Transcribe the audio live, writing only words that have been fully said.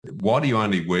why do you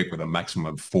only work with a maximum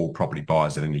of 4 property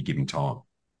buyers at any given time?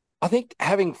 I think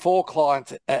having 4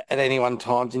 clients at any one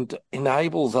time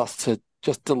enables us to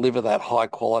just deliver that high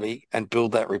quality and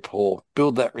build that rapport,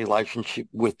 build that relationship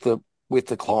with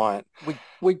the client.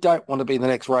 We don't want to be the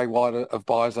next Ray White of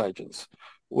buyers agents.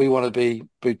 We want to be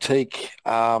boutique,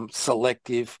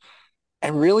 selective,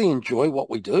 and really enjoy what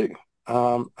we do.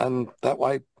 And that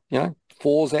way,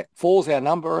 four's our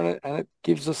number, and it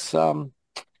gives us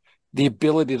the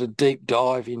ability to deep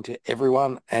dive into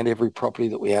everyone and every property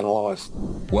that we analyse.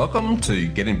 Welcome to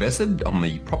Get Invested on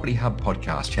the Property Hub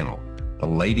podcast channel, the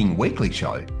leading weekly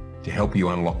show to help you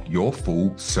unlock your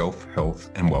full self,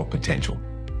 health and wealth potential.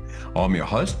 I'm your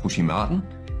host, Bushy Martin,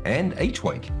 and each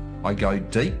week I go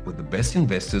deep with the best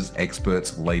investors,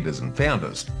 experts, leaders and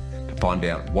founders to find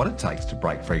out what it takes to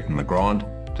break free from the grind,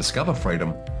 discover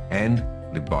freedom and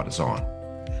live by design.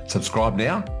 Subscribe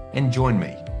now and join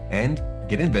me and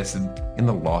get invested in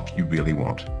the life you really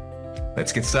want.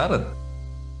 Let's get started.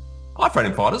 Hi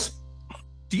freedom fighters.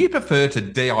 Do you prefer to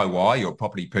DIY your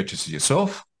property purchases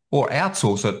yourself or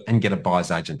outsource it and get a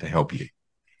buyer's agent to help you?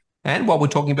 And while we're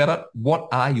talking about it, what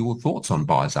are your thoughts on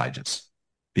buyer's agents?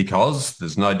 Because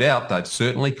there's no doubt they've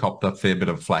certainly copped a fair bit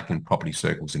of flack in property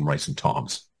circles in recent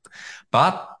times.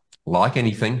 But like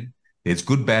anything, there's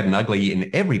good, bad and ugly in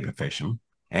every profession.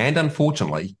 And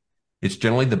unfortunately, it's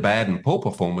generally the bad and poor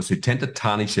performers who tend to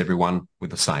tarnish everyone with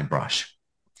the same brush.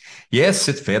 Yes,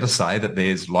 it's fair to say that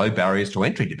there's low barriers to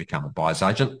entry to become a buyer's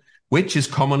agent, which is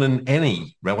common in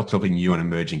any relatively new and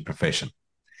emerging profession.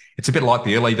 It's a bit like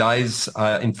the early days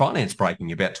in finance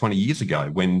broking about 20 years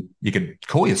ago when you could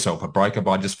call yourself a broker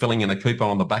by just filling in a coupon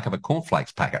on the back of a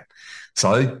cornflakes packet.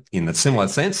 So in a similar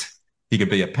sense, you could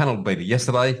be a panel beater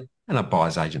yesterday and a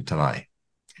buyer's agent today.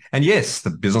 And yes,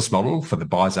 the business model for the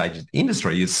buyer's agent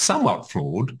industry is somewhat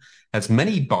flawed, as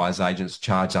many buyer's agents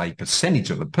charge a percentage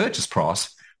of the purchase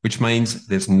price, which means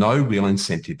there's no real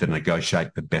incentive to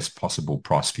negotiate the best possible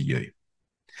price for you.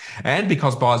 And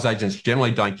because buyer's agents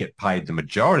generally don't get paid the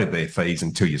majority of their fees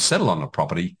until you settle on a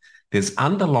property, there's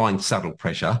underlying subtle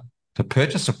pressure to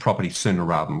purchase a property sooner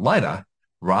rather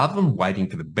than waiting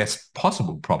for the best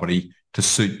possible property to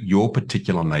suit your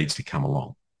particular needs to come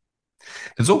along.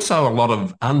 There's also a lot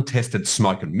of untested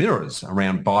smoke and mirrors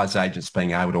around buyer's agents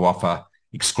being able to offer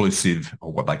exclusive,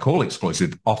 or what they call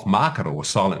exclusive, off-market or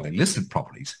silently listed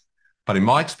properties. But in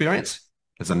my experience,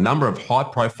 there's a number of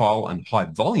high-profile and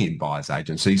high-volume buyer's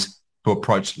agencies who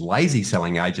approach lazy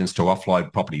selling agents to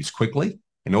offload properties quickly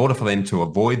in order for them to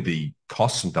avoid the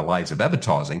costs and delays of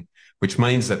advertising, which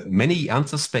means that many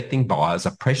unsuspecting buyers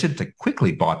are pressured to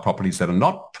quickly buy properties that are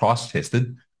not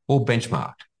price-tested or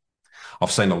benchmarked. I've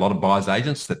seen a lot of buyer's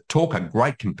agents that talk a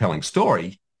great compelling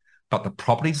story, but the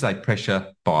properties they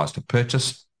pressure buyers to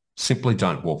purchase simply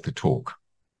don't walk the talk.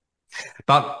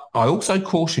 But I also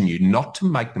caution you not to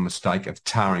make the mistake of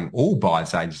tarring all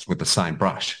buyer's agents with the same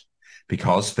brush,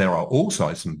 because there are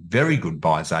also some very good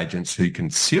buyer's agents who can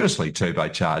seriously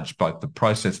turbocharge both the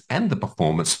process and the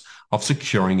performance of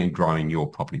securing and growing your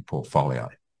property portfolio.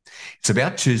 It's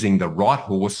about choosing the right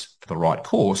horse for the right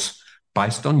course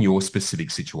based on your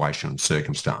specific situation and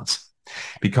circumstance.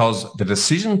 Because the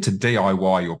decision to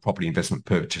DIY your property investment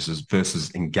purchases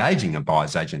versus engaging a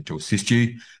buyer's agent to assist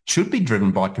you should be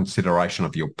driven by consideration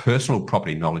of your personal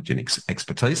property knowledge and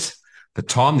expertise, the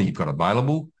time that you've got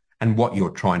available, and what you're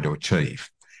trying to achieve.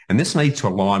 And this needs to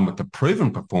align with the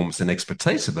proven performance and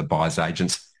expertise of the buyer's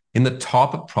agents in the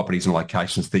type of properties and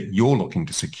locations that you're looking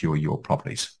to secure your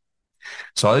properties.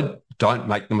 So don't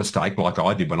make the mistake like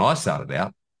I did when I started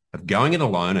out, of going it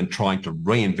alone and trying to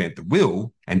reinvent the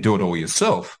wheel and do it all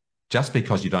yourself just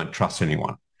because you don't trust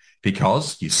anyone,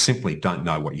 because you simply don't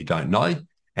know what you don't know,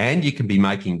 and you can be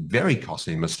making very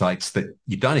costly mistakes that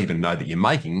you don't even know that you're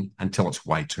making until it's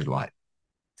way too late.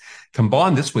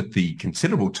 Combine this with the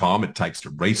considerable time it takes to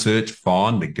research,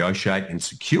 find, negotiate and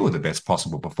secure the best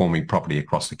possible performing property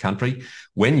across the country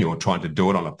when you're trying to do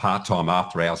it on a part-time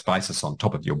after-hours basis on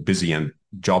top of your busy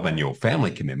job and your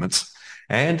family commitments,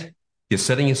 and you're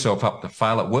setting yourself up to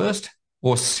fail at worst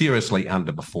or seriously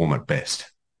underperform at best.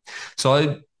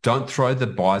 So don't throw the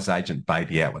buyer's agent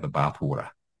baby out with the bathwater,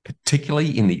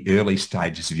 particularly in the early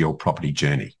stages of your property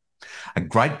journey. A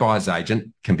great buyer's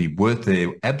agent can be worth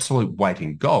their absolute weight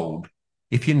in gold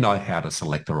if you know how to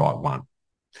select the right one.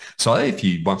 So if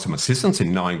you want some assistance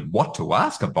in knowing what to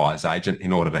ask a buyer's agent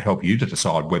in order to help you to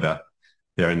decide whether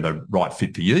they're in the right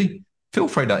fit for you, feel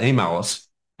free to email us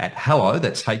at hello,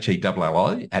 that's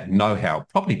HELLO, at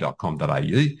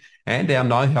knowhowproperty.com.au, and our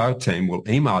Know-How team will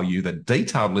email you the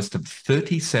detailed list of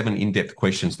 37 in-depth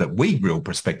questions that we grill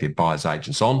prospective buyers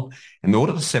agents on in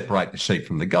order to separate the sheep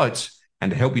from the goats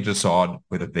and to help you decide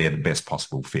whether they're the best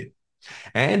possible fit.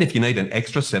 And if you need an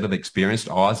extra set of experienced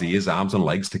eyes, ears, arms and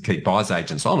legs to keep buyers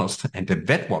agents honest and to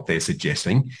vet what they're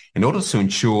suggesting in order to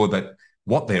ensure that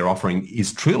what they're offering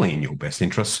is truly in your best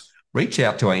interests, reach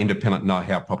out to our independent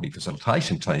know-how property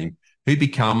facilitation team who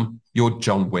become your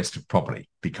John West of property.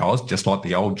 Because just like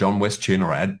the old John West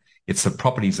tuner ad, it's the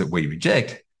properties that we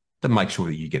reject that make sure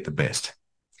that you get the best.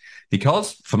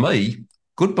 Because for me,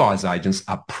 good buyers agents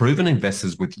are proven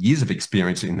investors with years of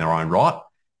experience in their own right,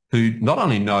 who not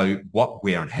only know what,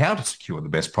 where and how to secure the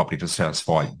best property to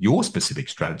satisfy your specific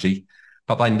strategy,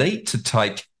 but they need to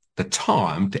take the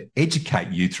time to educate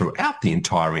you throughout the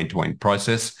entire end-to-end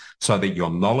process so that your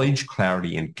knowledge,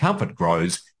 clarity and comfort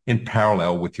grows in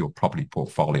parallel with your property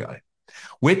portfolio.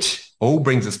 Which all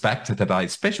brings us back to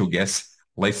today's special guests,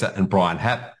 Lisa and Brian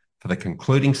Happ, for the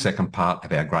concluding second part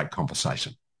of our great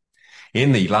conversation.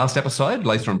 In the last episode,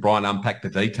 Lisa and Brian unpacked the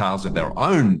details of their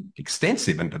own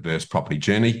extensive and diverse property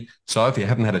journey. So if you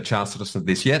haven't had a chance to listen to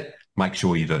this yet, make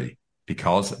sure you do,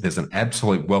 because there's an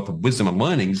absolute wealth of wisdom and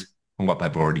learnings from what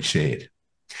they've already shared.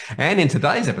 And in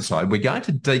today's episode, we're going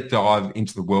to deep dive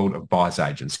into the world of buyers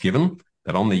agents, given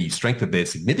that on the strength of their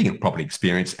significant property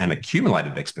experience and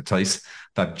accumulated expertise,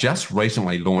 they've just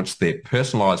recently launched their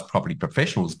Personalised Property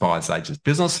Professionals Buyers Agents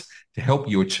business to help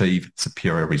you achieve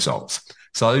superior results.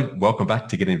 So welcome back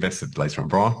to Get Invested, Lisa and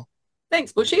Brian.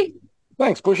 Thanks, Bushy.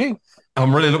 Thanks, Bushy.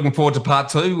 I'm really looking forward to part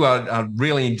two. I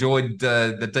really enjoyed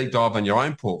the deep dive on your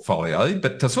own portfolio,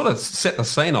 but to sort of set the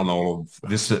scene on all of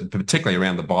this, particularly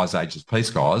around the buyers agents piece,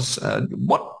 guys,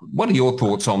 what are your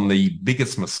thoughts on the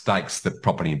biggest mistakes that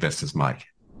property investors make?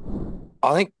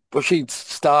 I think, Bushy,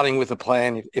 starting with a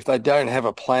plan. If they don't have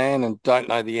a plan and don't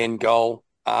know the end goal,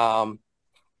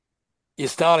 you're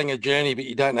starting a journey, but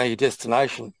you don't know your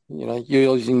destination. You know,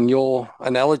 using your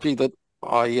analogy that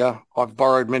I've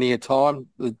borrowed many a time,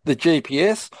 the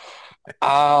GPS,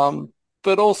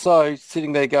 but also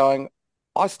sitting there going,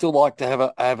 I still like to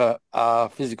have a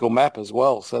physical map as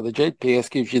well. So the GPS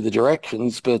gives you the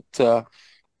directions, but the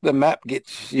map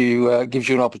gives you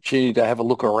an opportunity to have a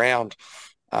look around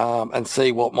and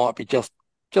see what might be just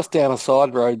down a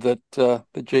side road that the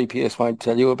GPS won't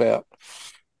tell you about.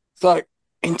 So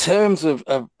in terms of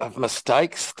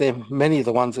mistakes, there are many of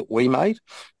the ones that we made.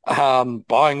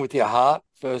 Buying with your heart,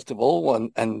 first of all,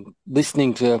 and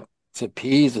listening to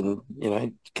peers and, you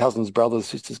know, cousins, brothers,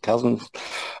 sisters, cousins,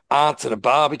 aunts at a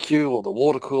barbecue or the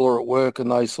water cooler at work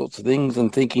and those sorts of things,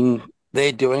 and thinking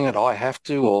they're doing it, I have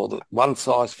to, or that one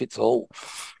size fits all.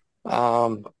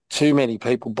 Too many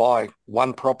people buy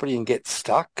one property and get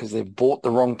stuck because they've bought the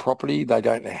wrong property. They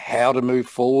don't know how to move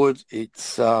forward.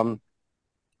 It's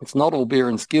not all beer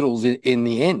and Skittles in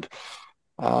the end.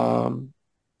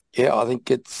 Yeah, I think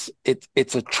it's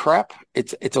a trap.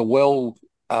 It's a well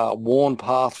worn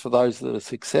path for those that are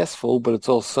successful, but it's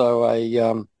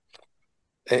also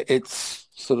it's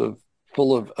sort of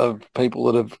full of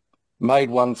people that have made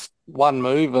one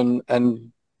move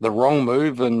and the wrong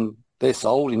move, and they're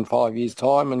sold in 5 years'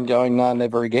 time and going, no,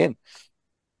 never again.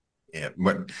 Yeah,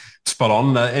 spot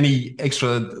on. Any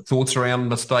extra thoughts around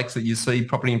mistakes that you see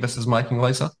property investors making,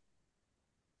 Lisa?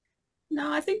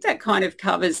 No, I think that kind of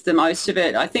covers the most of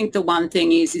it. I think the one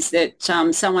thing is that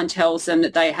someone tells them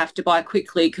that they have to buy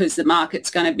quickly because the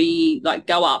market's going to be like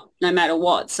go up no matter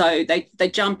what. So they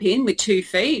jump in with 2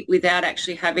 feet without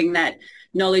actually having that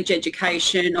knowledge,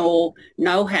 education or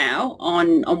know-how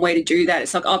on where to do that.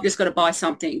 It's like, I've just got to buy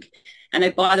something. And they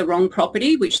buy the wrong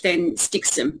property, which then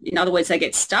sticks them. In other words, they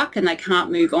get stuck and they can't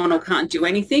move on or can't do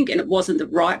anything. And it wasn't the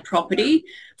right property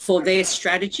for their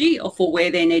strategy or for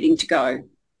where they're needing to go.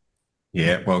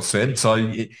 Yeah, well said. So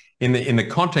in the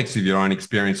context of your own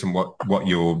experience and what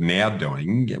you're now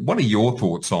doing, what are your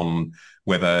thoughts on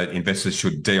whether investors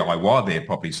should DIY their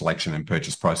property selection and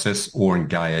purchase process or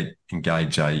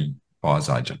engage a buyer's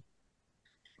agent?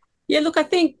 Yeah, look, I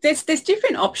think there's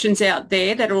different options out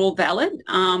there that are all valid.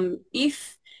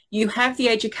 If you have the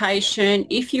education,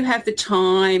 if you have the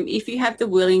time, if you have the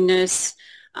willingness,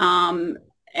 and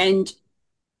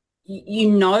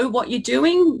you know what you're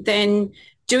doing, then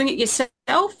doing it yourself,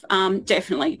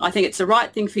 definitely. I think it's the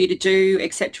right thing for you to do,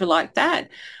 etc. like that.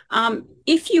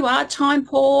 If you are time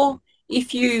poor,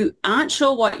 if you aren't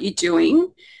sure what you're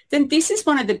doing, then this is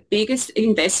one of the biggest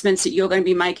investments that you're going to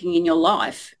be making in your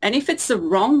life. And if it's the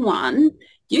wrong one,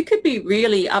 you could be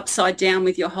really upside down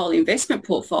with your whole investment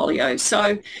portfolio.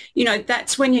 So,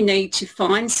 that's when you need to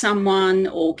find someone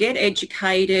or get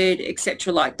educated,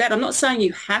 etc. like that. I'm not saying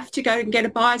you have to go and get a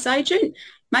buyer's agent.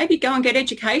 Maybe go and get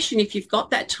education if you've got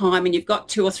that time and you've got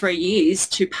 2 or 3 years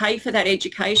to pay for that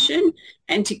education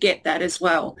and to get that as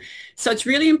well. So it's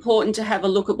really important to have a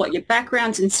look at what your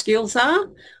backgrounds and skills are,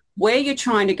 where you're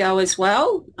trying to go as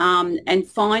well, and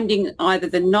finding either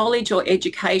the knowledge or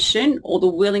education or the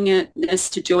willingness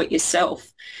to do it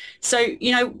yourself. So,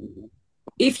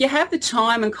 if you have the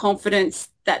time and confidence,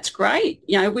 that's great.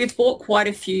 We've bought quite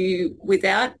a few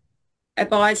without a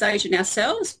buyer's agent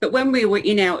ourselves, but when we were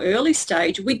in our early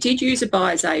stage, we did use a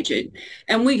buyer's agent,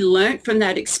 and we learnt from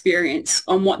that experience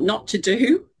on what not to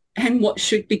do and what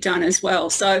should be done as well.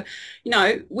 So,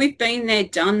 we've been there,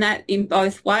 done that in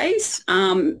both ways.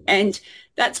 And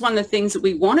that's one of the things that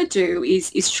we want to do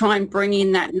is try and bring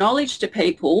in that knowledge to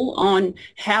people on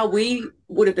how we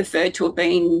would have preferred to have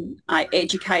been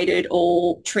educated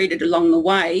or treated along the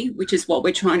way, which is what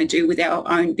we're trying to do with our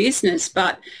own business.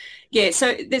 But yeah,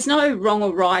 so there's no wrong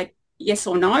or right, yes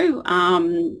or no,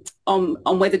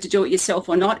 on whether to do it yourself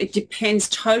or not. It depends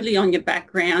totally on your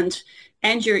background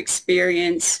and your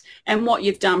experience and what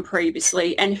you've done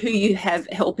previously and who you have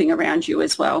helping around you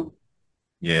as well.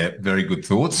 Yeah, very good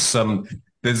thoughts.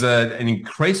 There's an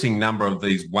increasing number of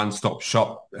these one-stop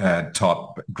shop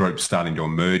type groups starting to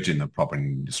emerge in the property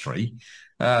industry.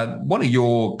 What are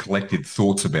your collective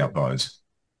thoughts about those?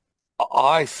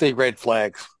 I see red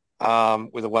flags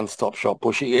with a one-stop shop,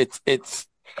 Bushy. It's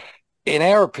in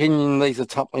our opinion, these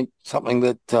are something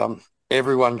that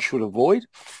everyone should avoid.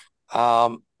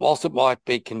 Whilst it might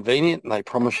be convenient and they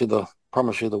promise you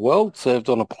the world served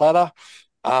on a platter,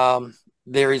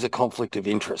 there is a conflict of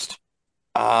interest.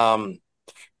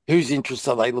 Whose interests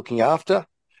are they looking after?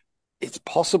 It's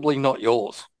possibly not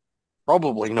yours.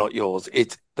 Probably not yours.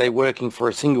 They're working for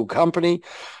a single company,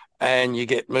 and you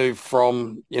get moved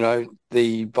from,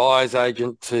 the buyer's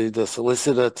agent to the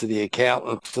solicitor to the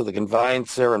accountant to the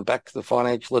conveyancer and back to the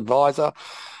financial advisor.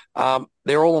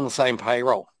 They're all on the same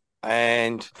payroll.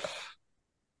 And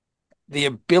the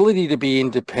ability to be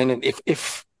independent,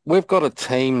 if we've got a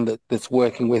team that's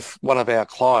working with one of our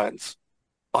clients,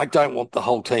 I don't want the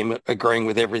whole team agreeing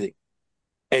with everything.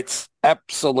 It's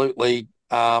absolutely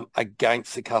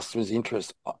against the customer's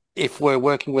interest. If we're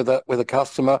working with a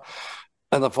customer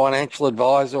and the financial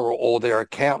advisor or their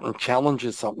accountant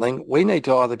challenges something, we need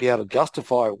to either be able to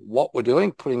justify what we're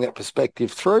doing, putting that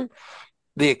perspective through.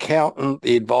 The accountant,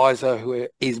 the advisor, who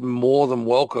is more than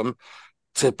welcome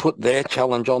to put their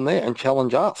challenge on there and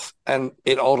challenge us. And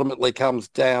it ultimately comes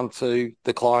down to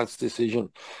the client's decision.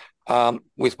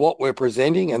 With what we're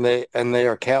presenting and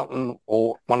their accountant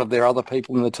or one of their other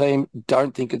people in the team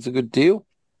don't think it's a good deal,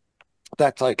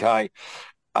 that's okay.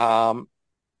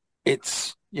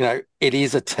 It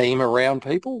is a team around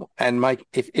people, and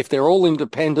if they're all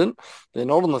independent, they're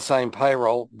not on the same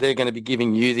payroll, they're going to be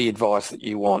giving you the advice that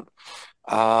you want.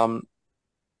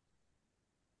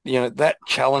 That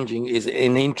challenging is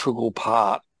an integral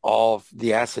part of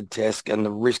the acid test and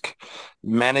the risk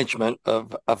management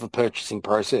of a purchasing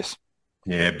process.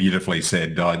 Yeah, beautifully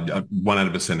said. I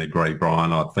 100% agree,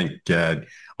 Brian. I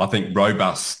think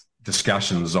robust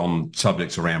discussions on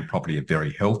subjects around property are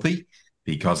very healthy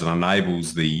because it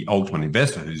enables the ultimate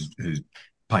investor who's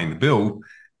paying the bill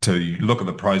to look at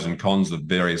the pros and cons of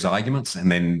various arguments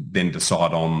and then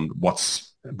decide on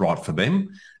what's right for them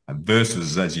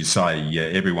versus, as you say,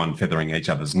 everyone feathering each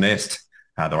other's nest.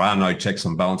 There are no checks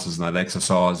and balances in that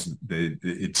exercise.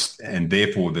 And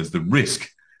therefore there's the risk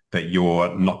that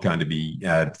you're not going to be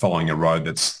following a road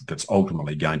that's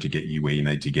ultimately going to get you where you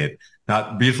need to get.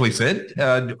 Beautifully said.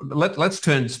 Let's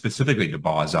turn specifically to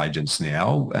buyer's agents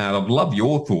now. I'd love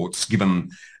your thoughts, given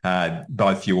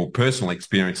both your personal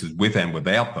experiences with and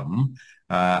without them,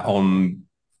 on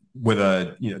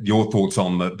whether your thoughts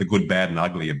on the good, bad and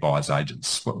ugly of buyer's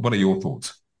agents. What are your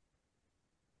thoughts?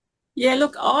 Yeah,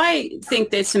 look, I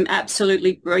think there's some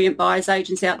absolutely brilliant buyer's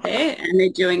agents out there, and they're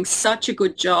doing such a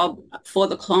good job for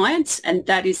the clients, and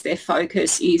that is their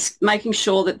focus, is making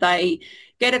sure that they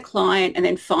get a client and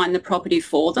then find the property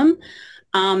for them.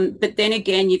 But then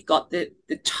again, you've got the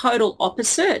total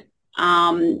opposite,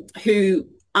 who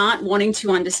aren't wanting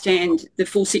to understand the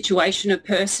full situation of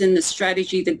person, the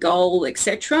strategy, the goal,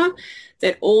 etc.,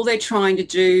 that all they're trying to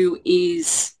do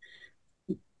is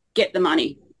get the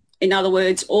money. In other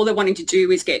words, all they're wanting to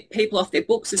do is get people off their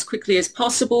books as quickly as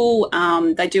possible.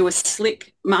 They do a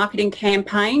slick marketing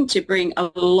campaign to bring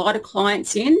a lot of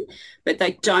clients in, but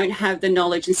they don't have the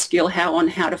knowledge and skill how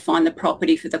to find the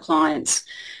property for the clients.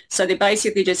 So they're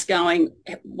basically just going,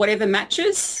 whatever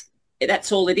matches,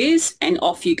 that's all it is, and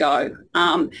off you go,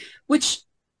 which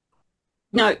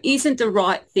isn't the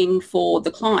right thing for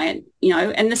the client,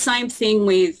 and the same thing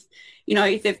with,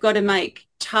 if they've got to make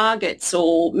targets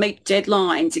or meet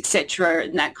deadlines, etc.,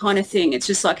 and that kind of thing. It's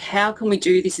just like, how can we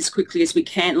do this as quickly as we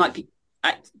can? Like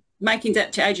making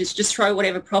that to agents, just throw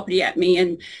whatever property at me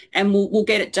and we'll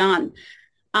get it done.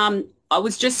 I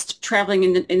was just travelling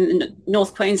in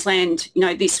North Queensland,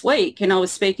 this week, and I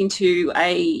was speaking to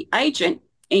a agent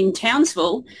in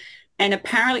Townsville, and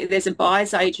apparently there's a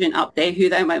buyer's agent up there who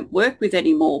they won't work with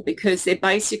anymore because they're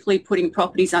basically putting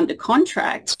properties under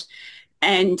contract.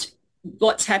 And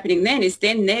what's happening then is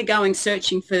they're going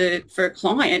searching for a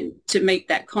client to meet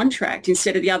that contract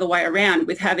instead of the other way around,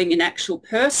 with having an actual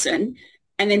person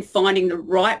and then finding the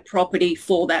right property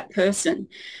for that person.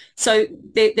 So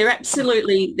they're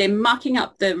mucking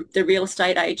up the real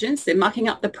estate agents, they're mucking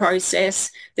up the process,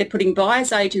 they're putting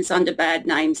buyer's agents under bad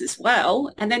names as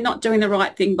well, and they're not doing the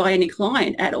right thing by any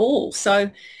client at all. So,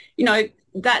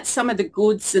 that's some of the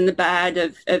goods and the bad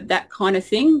of that kind of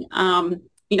thing.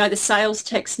 The sales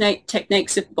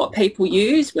techniques of what people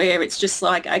use, where it's just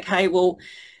like, okay, well,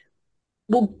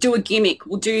 we'll do a gimmick,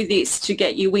 we'll do this to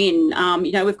get you in.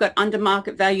 We've got under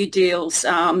market value deals,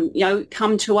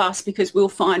 come to us because we'll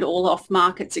find all off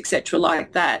markets, etc.,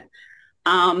 like that.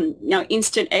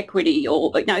 Instant equity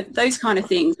or, those kind of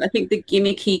things. I think the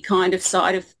gimmicky kind of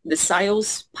side of the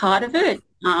sales part of it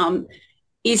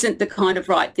isn't the kind of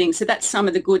right thing. So that's some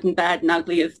of the good and bad and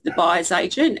ugly of the buyer's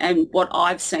agent, and what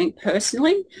I've seen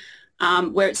personally,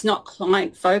 where it's not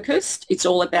client focused, it's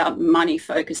all about money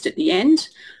focused at the end.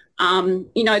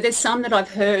 There's some that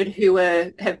I've heard who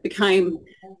have become,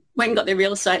 when got their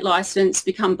real estate license,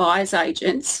 become buyer's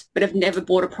agents, but have never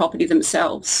bought a property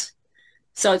themselves.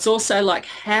 So it's also like,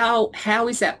 how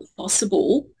is that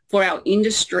possible for our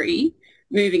industry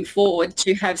moving forward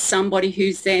to have somebody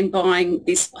who's then buying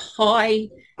this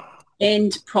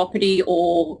high-end property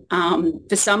or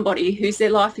for somebody who's their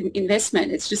life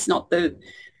investment? It's just not the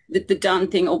done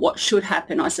thing, or what should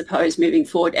happen, I suppose, moving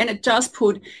forward. And it does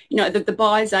put, the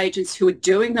buyer's agents who are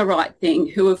doing the right thing,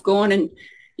 who have gone and,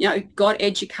 got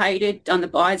educated, done the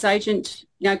buyer's agent,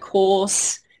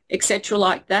 course, etc.,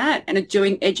 like that, and are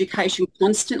doing education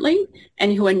constantly,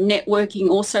 and who are networking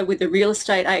also with the real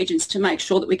estate agents to make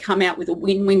sure that we come out with a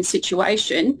win-win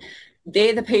situation.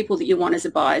 They're the people that you want as a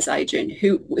buyer's agent,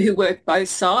 who work both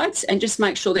sides and just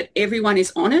make sure that everyone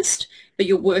is honest, but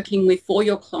you're working for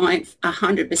your client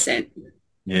 100%.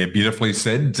 Yeah, beautifully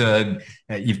said.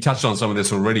 You've touched on some of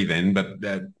this already then, but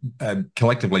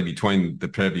collectively between the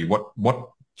pair of you, what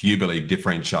do you believe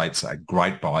differentiates a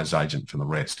great buyer's agent from the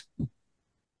rest?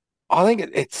 I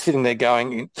think it's sitting there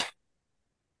going,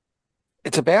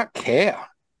 it's about care.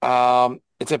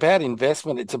 It's about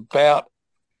investment. It's about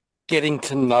getting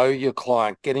to know your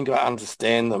client, getting to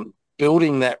understand them,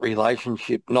 building that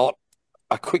relationship, not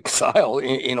a quick sale,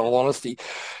 in all honesty.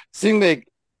 Sitting there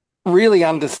really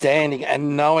understanding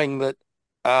and knowing that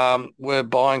we're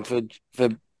buying for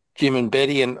Jim and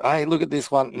Betty, and, hey, look at this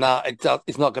one. No,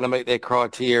 it's not going to meet their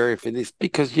criteria for this,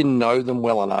 because you know them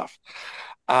well enough.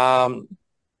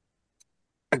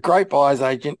 A great buyer's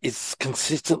agent is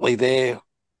consistently there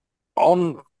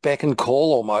on beck and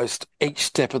call almost each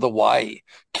step of the way,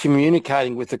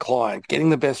 communicating with the client, getting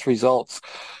the best results,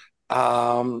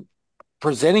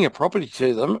 presenting a property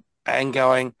to them and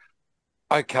going,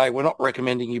 okay, we're not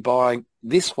recommending you buying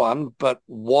this one, but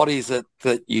what is it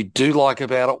that you do like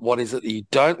about it? What is it that you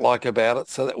don't like about it,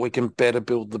 so that we can better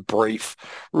build the brief,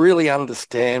 really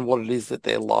understand what it is that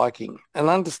they're liking, and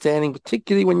understanding,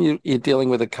 particularly when you're dealing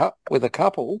with a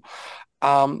couple,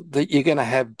 that you're going to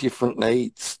have different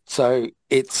needs. So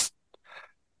it's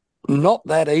not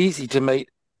that easy to meet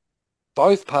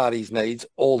both parties' needs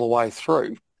all the way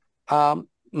through.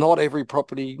 Not every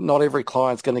property, not every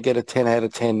client's going to get a 10 out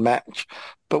of 10 match.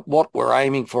 But what we're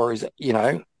aiming for is,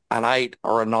 an 8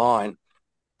 or a 9,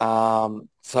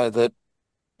 so that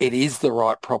it is the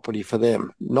right property for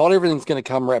them. Not everything's going to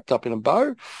come wrapped up in a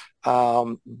bow,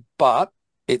 but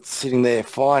it's sitting there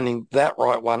finding that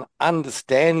right one,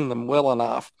 understanding them well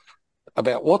enough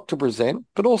about what to present,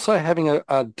 but also having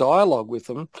a dialogue with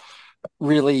them,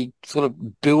 really sort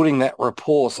of building that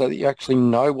rapport so that you actually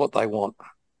know what they want.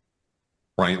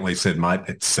 Brilliantly said, mate.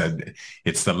 It's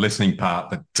the listening part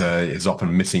that is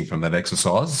often missing from that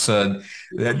exercise. Sort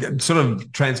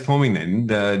of transforming then,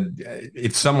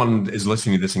 if someone is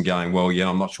listening to this and going, well, yeah,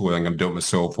 I'm not sure I'm going to do it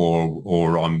myself,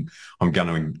 or I'm going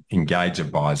to engage a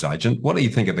buyer's agent, what do you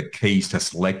think are the keys to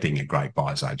selecting a great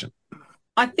buyer's agent?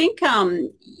 I think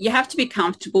you have to be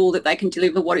comfortable that they can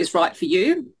deliver what is right for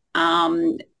you.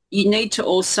 you need to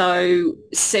also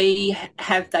see,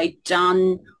 have they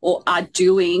done or are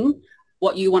doing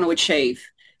what you want to achieve?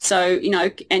 So,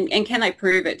 and can they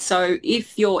prove it? So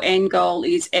if your end goal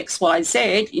is X, Y,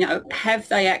 Z, have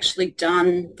they actually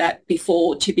done that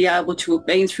before to be able to have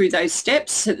been through those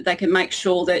steps so that they can make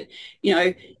sure that,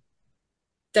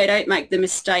 they don't make the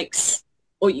mistakes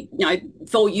or,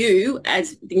 for you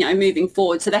as, moving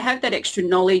forward. So they have that extra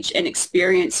knowledge and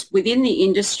experience within the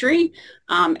industry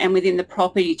and within the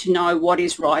property to know what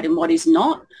is right and what is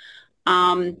not.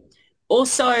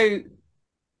 Also,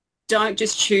 don't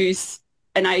just choose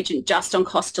an agent just on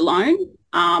cost alone.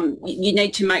 You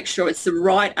need to make sure it's the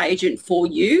right agent for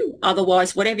you.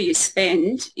 Otherwise, whatever you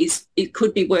spend it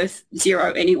could be worth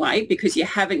zero anyway because you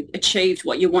haven't achieved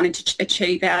what you wanted to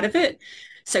achieve out of it.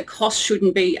 So cost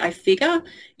shouldn't be a figure.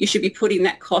 You should be putting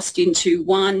that cost into,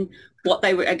 one, what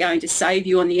they are going to save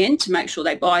you on the end to make sure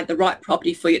they buy the right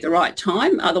property for you at the right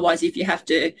time. Otherwise, if you have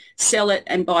to sell it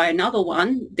and buy another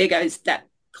one, there goes that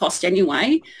cost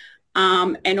anyway.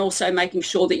 And also making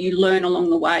sure that you learn along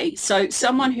the way. So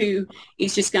someone who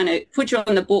is just going to put you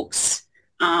on the books,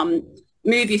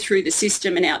 move you through the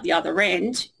system and out the other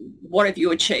end, what have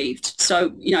you achieved?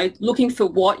 So, looking for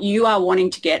what you are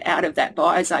wanting to get out of that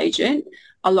buyer's agent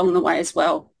along the way as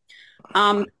well.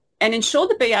 And ensure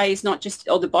the BA is not just,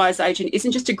 or the buyer's agent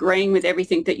isn't just agreeing with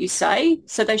everything that you say.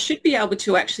 So they should be able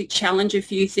to actually challenge a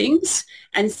few things.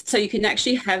 And so you can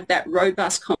actually have that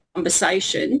robust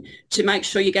conversation to make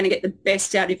sure you're going to get the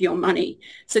best out of your money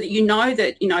so that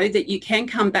that you can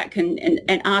come back and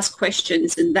ask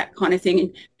questions and that kind of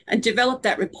thing and develop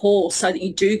that rapport so that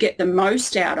you do get the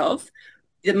most out of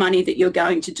the money that you're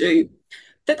going to do.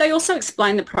 But they also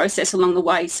explain the process along the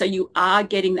way so you are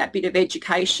getting that bit of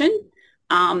education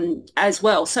as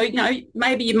well. So,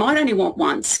 maybe you might only want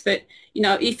once, but,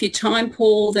 if you're time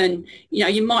poor, then,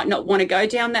 you might not want to go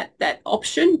down that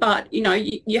option, but,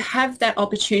 you have that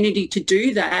opportunity to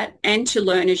do that and to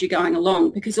learn as you're going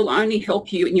along because it'll only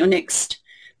help you in your next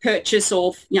purchase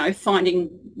or, finding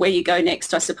where you go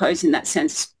next, I suppose, in that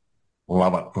sense.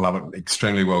 Love it.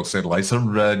 Extremely well said,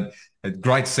 Lisa. A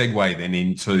great segue then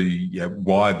into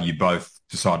why have you both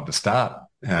decided to start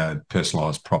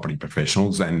Personalised Property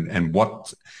Professionals and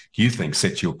what do you think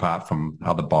sets you apart from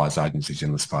other buyers agencies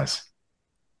in the space?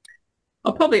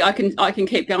 I can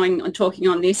keep going on talking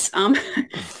on this.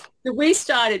 We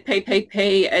started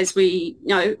PPP as we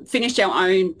finished our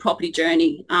own property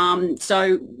journey.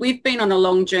 So we've been on a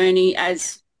long journey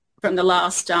as from the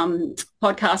last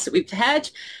podcast that we've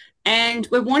had, and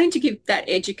we're wanting to give that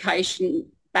education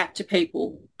back to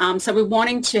people. So we're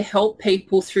wanting to help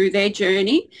people through their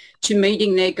journey to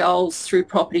meeting their goals through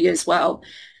property as well.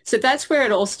 So that's where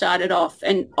it all started off.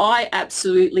 And I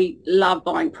absolutely love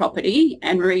buying property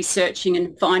and researching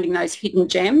and finding those hidden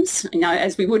gems,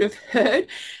 as we would have heard.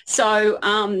 So,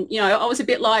 I was a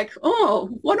bit like, oh,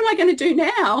 what am I going to do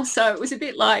now? So it was a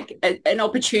bit like an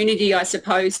opportunity, I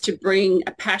suppose, to bring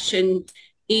a passion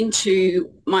into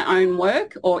my own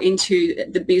work or into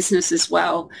the business as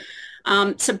well.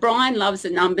 So Brian loves the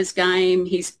numbers game.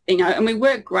 He's, and we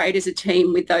work great as a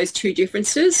team with those two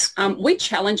differences. We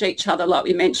challenge each other, like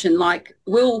we mentioned, like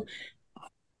we're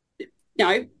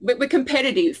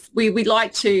competitive. We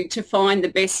like to find the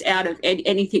best out of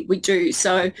anything we do.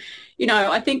 So,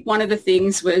 I think one of the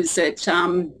things was that,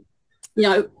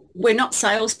 we're not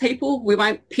salespeople. We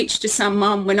won't pitch to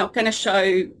someone. We're not going to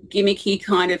show gimmicky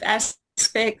kind of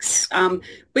aspects.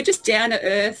 We're just down to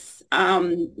earth,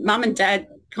 mum and dad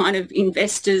kind of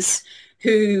investors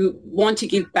who want to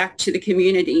give back to the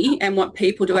community and want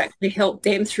people to actually help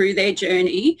them through their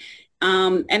journey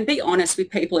and be honest with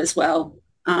people as well.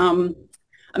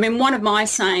 One of my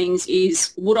sayings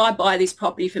is, would I buy this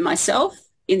property for myself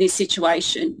in this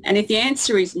situation? And if the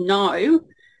answer is no,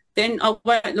 then I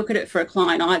won't look at it for a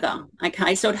client either.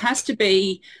 Okay, so it has to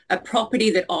be a property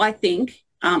that I think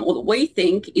or that we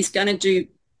think is going to do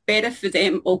better for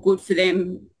them or good for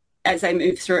them as they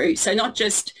move through. So not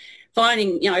just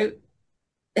finding,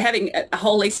 having a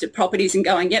whole list of properties and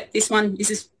going, yep, this one, this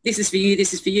is for you,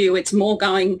 this is for you. It's more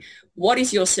going, what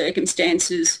is your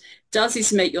circumstances? Does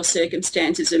this meet your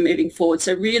circumstances and moving forward?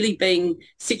 So really being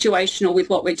situational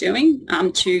with what we're doing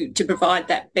to provide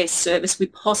that best service we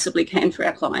possibly can for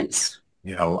our clients.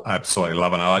 Yeah, I absolutely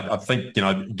love it. I think,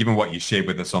 given what you shared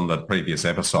with us on the previous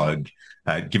episode,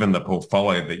 given the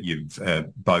portfolio that you've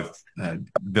both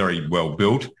very well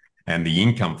built, and the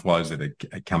income flows that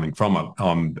are coming from,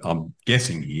 I'm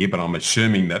guessing here, but I'm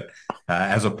assuming that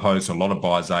as opposed to a lot of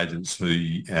buyers agents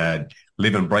who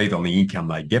live and breathe on the income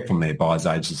they get from their buyer's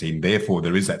agency, and therefore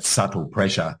there is that subtle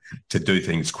pressure to do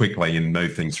things quickly and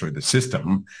move things through the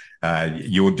system.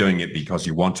 You're doing it because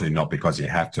you want to, not because you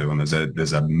have to, and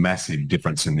there's a massive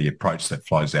difference in the approach that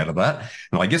flows out of that.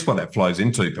 And I guess what that flows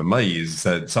into for me is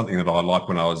something that I like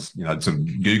when I was, sort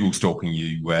of Google stalking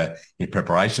you in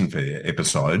preparation for the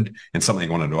episode, and something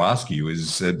I wanted to ask you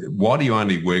is why do you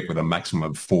only work with a maximum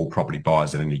of 4 property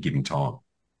buyers at any given time?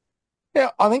 Yeah,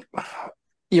 I think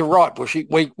you're right, Bushy.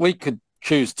 We could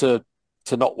choose to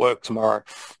not work tomorrow,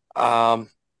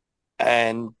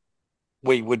 and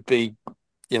we would be,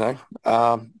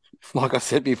 like I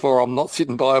said before, I'm not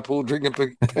sitting by a pool drinking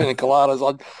pina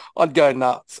coladas. I'd go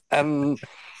nuts. And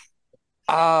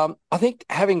I think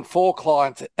having 4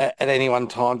 clients at any one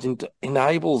time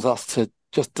enables us to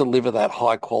just deliver that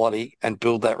high quality and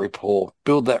build that rapport,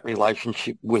 build that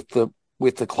relationship with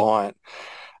the client.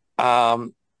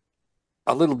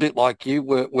 A little bit like you,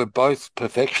 we're both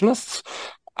perfectionists.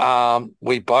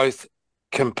 We both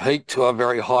compete to a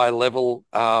very high level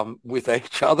with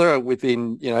each other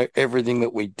within, everything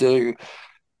that we do.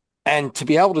 And to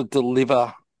be able to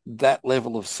deliver that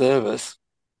level of service,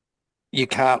 you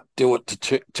can't do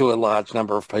it to a large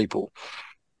number of people.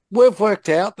 We've worked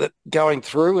out that going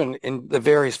through and in the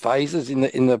various phases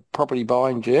in the property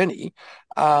buying journey,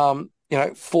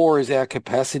 4 is our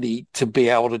capacity to be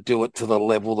able to do it to the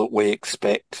level that we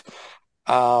expect.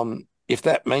 If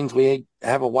that means we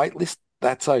have a wait list,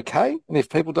 that's okay. And if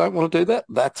people don't want to do that,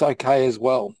 that's okay as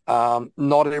well.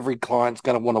 Not every client's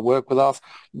going to want to work with us.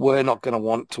 We're not going to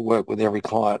want to work with every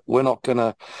client. We're not going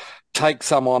to take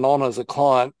someone on as a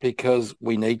client because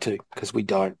we need to, because we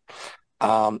don't.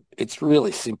 It's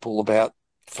really simple about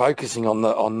focusing on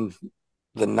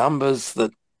the numbers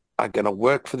that are going to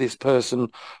work for this person.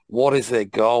 What is their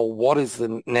goal? What is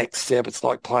the next step? It's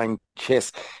like playing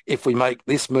chess. If we make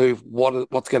this move,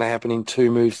 what's going to happen in 2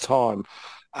 moves' time?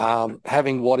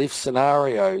 Having what-if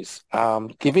scenarios,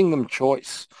 giving them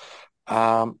choice,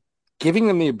 giving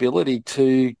them the ability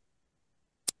to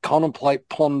contemplate,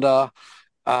 ponder,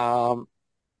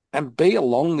 and be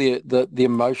along the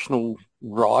emotional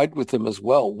ride with them as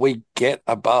well. We get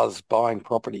a buzz buying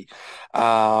property.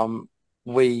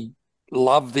 We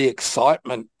love the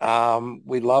excitement.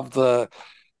 We love the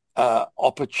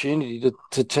opportunity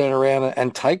to turn around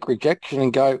and take rejection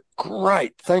and go,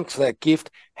 great, thanks for that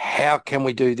gift. How can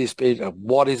we do this better?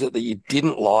 What is it that you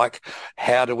didn't like?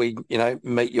 How do we,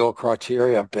 meet your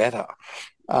criteria better?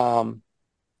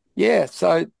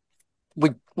 So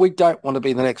we don't want to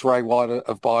be the next Ray White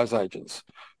of buyer's agents.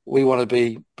 We want to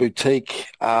be boutique,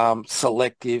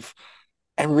 selective,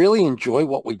 and really enjoy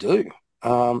what we do.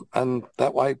 And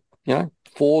that way,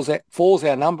 four's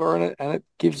our number, and it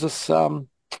gives us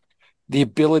the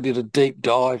ability to deep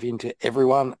dive into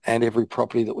everyone and every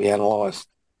property that we analyse.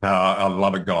 I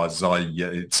love it, guys.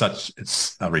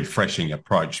 It's a refreshing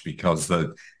approach, because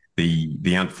the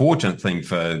unfortunate thing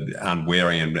for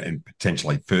unwary and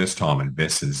potentially first-time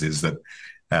investors is that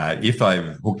if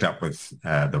they've hooked up with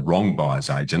the wrong buyer's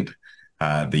agent,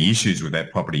 the issues with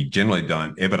that property generally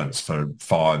don't evidence for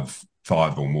five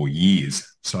or more years.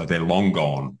 So they're long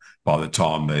gone by the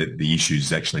time the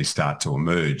issues actually start to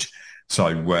emerge. So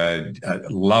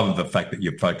love the fact that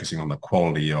you're focusing on the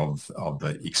quality of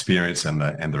the experience and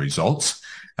the results.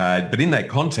 But in that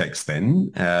context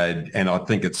then, and I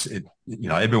think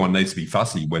everyone needs to be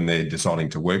fussy when they're deciding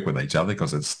to work with each other,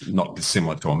 because it's not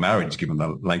dissimilar to a marriage, given the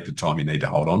length of time you need to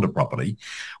hold on to property.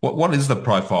 What is the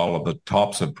profile of the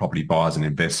types of property buyers and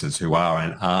investors who are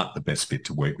and aren't the best fit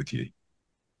to work with you?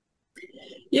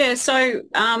 Yeah, so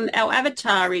our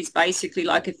avatar is basically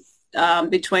like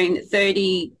between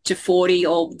 30 to 40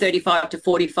 or 35 to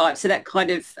 45, so that kind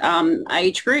of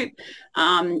age group.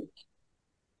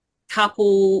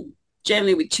 Couple,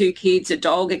 generally with 2 kids, a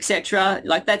dog, etc.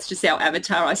 Like, that's just our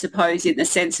avatar, I suppose, in the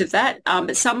sense of that.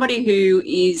 But somebody who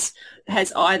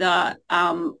has either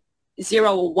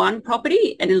 0 or 1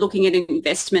 property and looking at an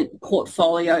investment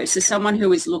portfolio. So someone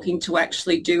who is looking to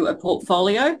actually do a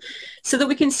portfolio, so that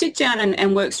we can sit down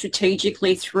and work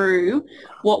strategically through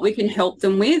what we can help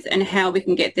them with and how we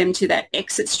can get them to that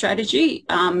exit strategy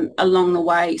along the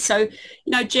way. So,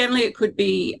 generally it could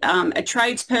be a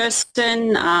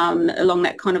tradesperson along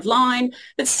that kind of line,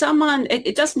 but someone,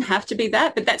 it doesn't have to be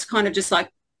that, but that's kind of just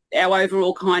like our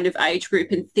overall kind of age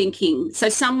group and thinking. So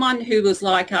someone who was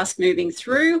like us moving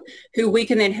through, who we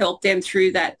can then help them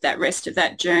through that rest of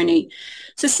that journey.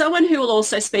 So someone who will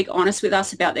also speak honest with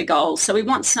us about their goals. So we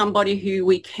want somebody who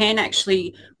we can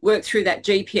actually work through that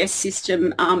GPS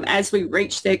system as we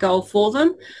reach their goal for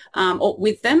them or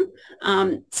with them.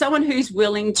 Someone who's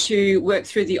willing to work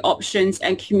through the options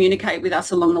and communicate with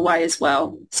us along the way as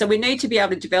well. So we need to be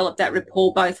able to develop that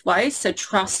rapport both ways. So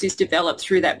trust is developed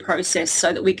through that process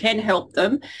so that we can help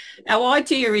them. Our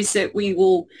idea is that we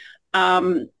will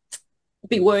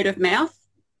be word of mouth,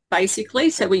 basically.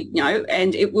 So we,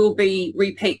 and it will be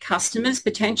repeat customers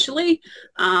potentially,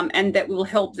 and that will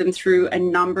help them through a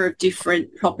number of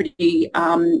different property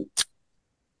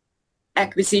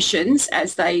acquisitions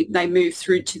as they move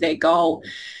through to their goal.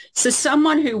 So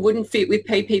someone who wouldn't fit with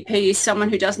PPP is someone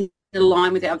who doesn't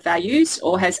align with our values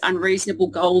or has unreasonable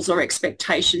goals or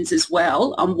expectations as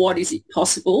well on what is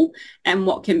possible and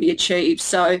what can be achieved.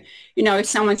 So, if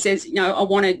someone says, I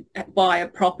want to buy a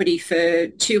property for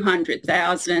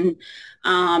 200,000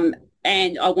 and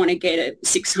I want to get it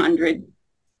 600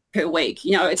 per week,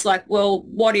 it's like, well,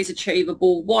 what is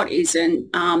achievable? What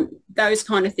isn't? Those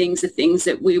kind of things are things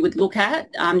that we would look at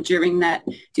during that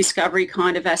discovery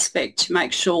kind of aspect to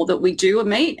make sure that we do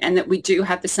meet and that we do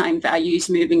have the same values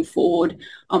moving forward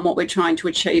on what we're trying to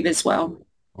achieve as well.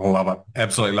 I love it.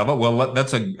 Absolutely love it. Well,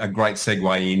 that's a great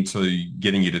segue into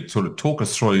getting you to sort of talk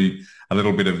us through a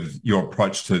little bit of your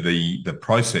approach to the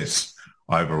process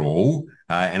overall.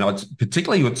 And I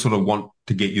particularly would sort of want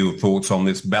to get your thoughts on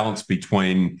this balance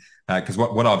between, because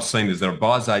what I've seen is there are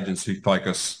buyers agents who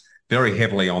focus very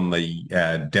heavily on the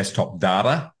desktop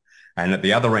data. And at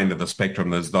the other end of the spectrum,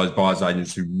 there's those buyers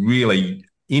agents who really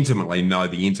intimately know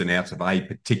the ins and outs of a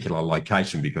particular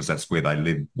location because that's where they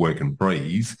live, work and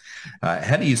breathe.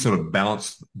 How do you sort of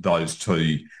balance those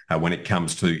two when it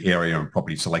comes to area and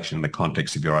property selection in the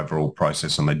context of your overall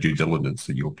process and the due diligence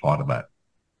that you apply to that?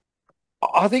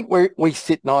 I think we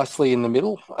sit nicely in the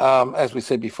middle. As we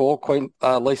said before,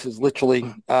 Lisa's literally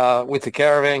with the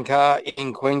caravan car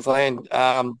in Queensland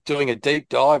doing a deep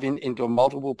dive into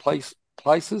multiple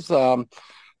places.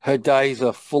 Her days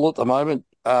are full at the moment,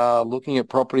 looking at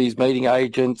properties, meeting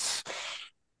agents,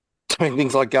 doing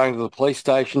things like going to the police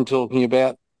station, talking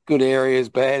about good areas,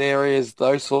 bad areas,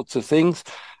 those sorts of things.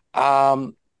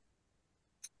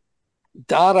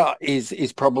 Data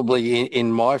is probably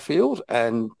in my field,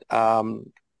 and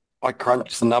I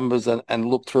crunch the numbers and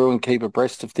look through and keep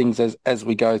abreast of things as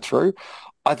we go through.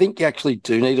 I think you actually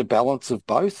do need a balance of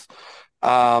both.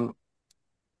 Pure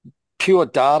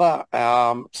data,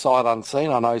 sight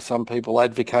unseen. I know some people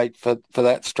advocate for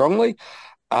that strongly.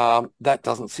 That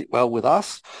doesn't sit well with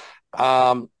us.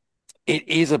 It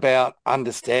is about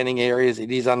understanding areas.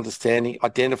 It is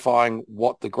identifying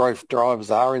what the growth drivers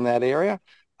are in that area.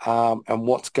 And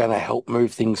what's going to help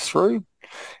move things through.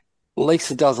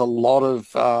 Lisa does a lot of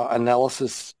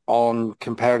analysis on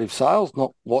comparative sales,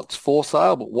 not what's for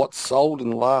sale, but what's sold in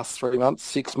the last 3 months,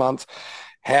 6 months.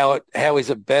 How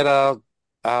is it better?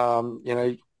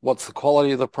 What's the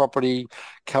quality of the property?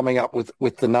 Coming up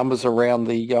with the numbers around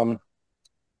the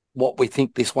what we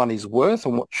think this one is worth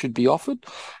and what should be offered.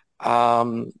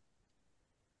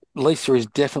 Lisa is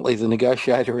definitely the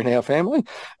negotiator in our family.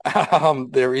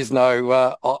 There is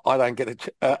no, I don't get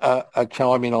a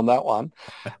chime in on that one.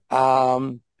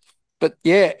 But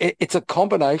yeah, it's a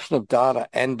combination of data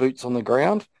and boots on the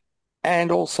ground,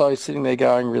 and also sitting there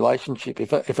going relationship.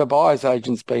 If a buyer's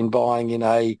agent's been buying in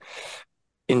a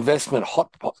investment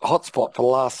hotspot for the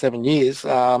last 7 years,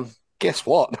 guess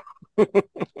what?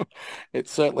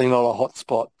 It's certainly not a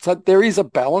hotspot. So there is a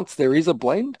balance. There is a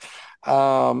blend.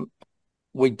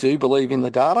 We do believe in the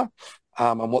data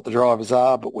and what the drivers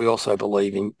are, but we also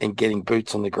believe in getting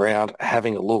boots on the ground,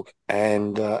 having a look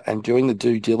and doing the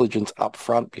due diligence up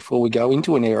front before we go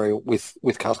into an area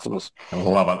with customers. I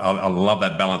love it. I love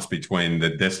that balance between the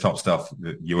desktop stuff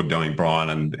that you're doing, Brian,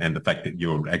 and the fact that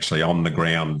you're actually on the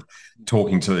ground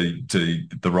talking to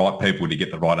the right people to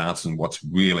get the right answers and what's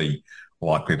really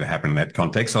likely to happen in that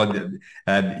context. So,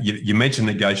 you mentioned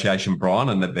negotiation, Brian,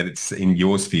 and that it's in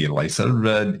your sphere,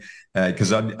 Lisa,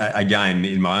 because again,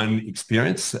 in my own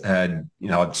experience,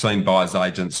 I've seen buyers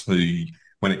agents who,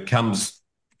 when it comes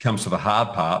to the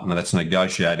hard part, and that's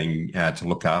negotiating to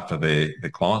look after their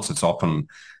clients, it's often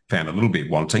found a little bit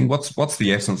wanting. What's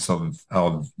the essence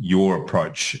of your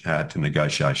approach to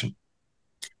negotiation?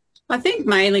 I think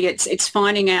mainly it's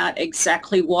finding out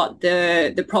exactly what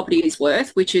the property is worth,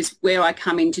 which is where I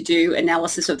come in to do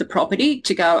analysis of the property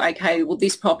to go, okay, well,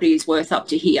 this property is worth up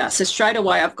to here. So straight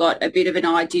away, I've got a bit of an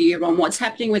idea on what's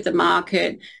happening with the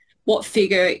market, what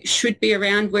figure should be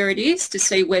around where it is to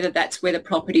see whether that's where the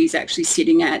property is actually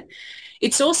sitting at.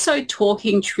 It's also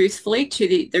talking truthfully to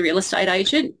the real estate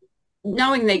agent,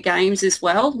 knowing their games as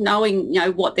well, knowing,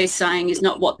 what they're saying is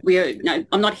not what we're,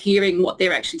 I'm not hearing what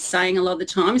they're actually saying a lot of the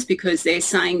times because they're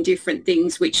saying different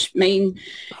things which mean,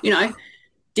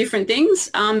 different things.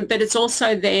 But it's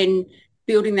also then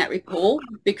building that rapport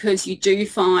because you do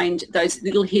find those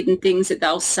little hidden things that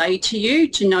they'll say to you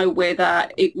to know whether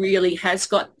it really has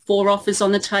got 4 offers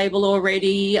on the table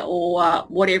already or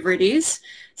whatever it is.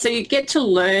 So you get to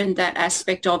learn that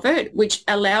aspect of it, which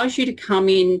allows you to come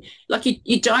in, like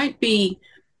you try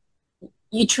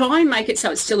and make it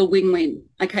so it's still a win-win.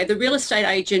 Okay, the real estate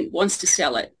agent wants to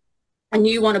sell it and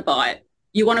you want to buy it.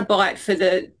 You want to buy it for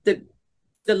the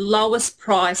lowest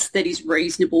price that is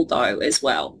reasonable though as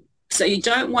well. So you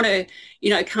don't want to,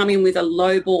 come in with a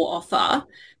lowball offer,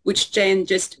 which then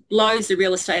just blows the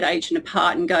real estate agent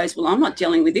apart and goes, well, I'm not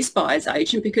dealing with this buyer's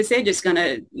agent because they're just going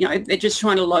to, they're just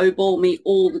trying to lowball me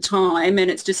all the time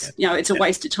and it's just, it's a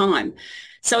waste of time.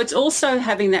 So it's also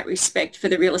having that respect for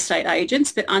the real estate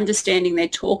agents, but understanding their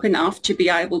talk enough to be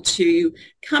able to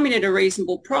come in at a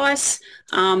reasonable price,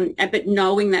 but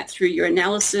knowing that through your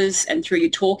analysis and through your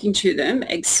talking to them,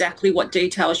 exactly what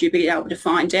details you'll be able to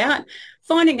find out.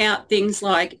 Finding out things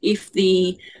like if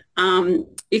they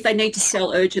need to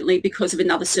sell urgently because of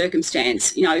another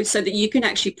circumstance, so that you can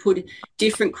actually put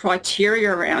different criteria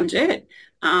around it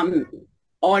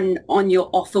on your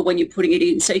offer when you're putting it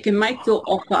in. So you can make your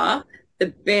offer the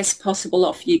best possible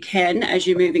offer you can as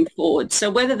you're moving forward. So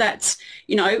whether that's,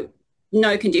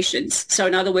 no conditions. So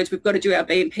in other words, we've got to do our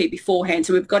B&P beforehand.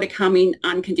 So we've got to come in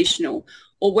unconditional,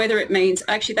 or whether it means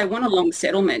actually they want a long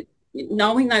settlement.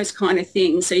 Knowing those kind of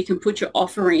things so you can put your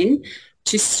offer in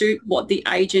to suit what the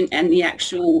agent and the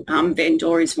actual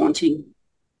vendor is wanting.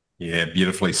 Yeah,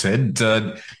 beautifully said.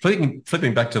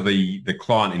 Flipping back to the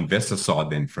client investor side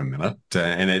then for a minute,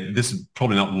 this is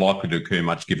probably not likely to occur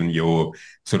much given you're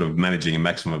sort of managing a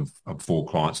maximum of 4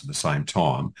 clients at the same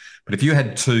time. But if you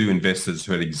had 2 investors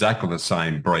who had exactly the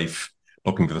same brief,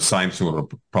 looking for the same sort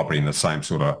of property in the same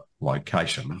sort of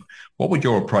location, what would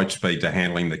your approach be to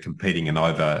handling the competing and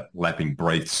overlapping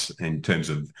briefs in terms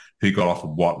of who got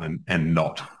offered what and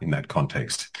not in that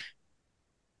context?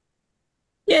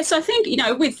 Yes, I think,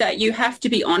 with that, you have to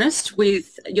be honest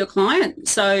with your client.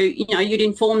 So, you'd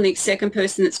inform the second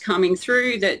person that's coming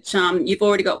through that you've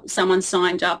already got someone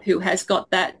signed up who has got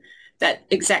that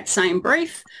exact same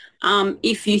brief.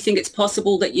 If you think it's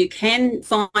possible that you can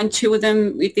find 2 of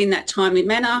them within that timely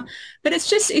manner. But it's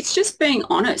just being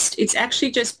honest. It's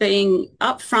actually just being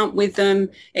upfront with them,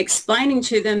 explaining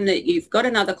to them that you've got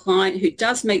another client who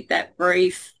does meet that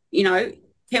brief.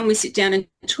 Can we sit down and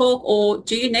talk, or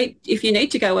if you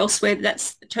need to go elsewhere,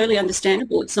 that's totally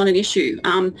understandable. It's not an issue.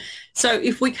 So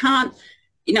if we can't,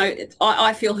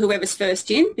 I feel whoever's first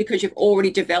in, because you've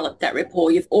already developed that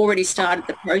rapport, you've already started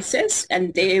the process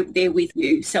and they're with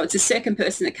you. So it's the second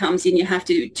person that comes in, you have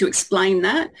to explain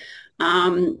that.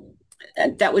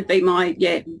 That would be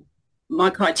my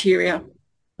criteria.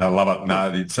 I love it.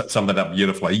 No, you summed it up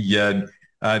beautifully. Yeah.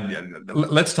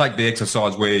 Let's take the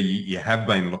exercise where you have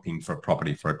been looking for a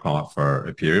property for a client for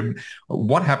a period.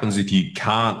 What happens if you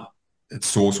can't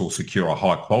source or secure a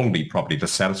high quality property to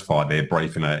satisfy their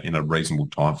brief in a reasonable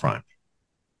time frame?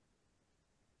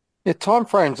 Yeah, time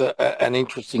frames are an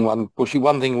interesting one, Bushy.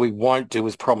 One thing we won't do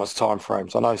is promise time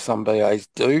frames. I know some BAs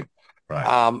do.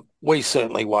 Right. We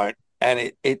certainly won't.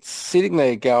 And it's sitting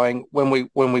there going, when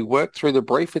we work through the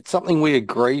brief, it's something we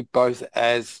agree both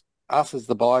as us as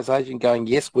the buyer's agent going,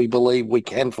 yes, we believe we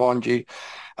can find you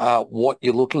what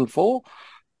you're looking for.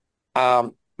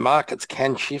 Markets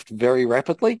can shift very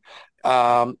rapidly.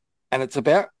 And it's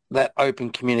about that open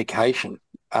communication,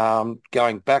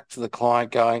 going back to the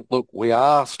client going, look, we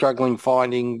are struggling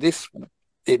finding this.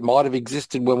 It might have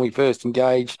existed when we first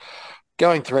engaged.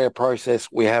 Going through our process,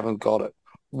 we haven't got it.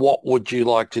 What would you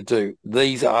like to do?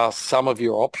 These are some of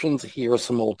your options. Here are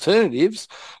some alternatives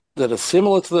that are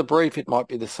similar to the brief. It might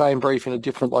be the same brief in a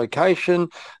different location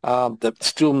that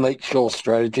still meets your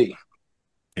strategy.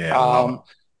 Yeah.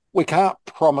 We can't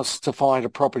promise to find a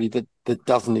property that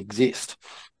doesn't exist.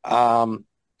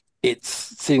 It's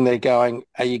sitting there going,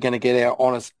 are you going to get our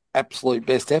honest, absolute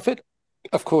best effort?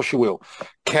 Of course you will.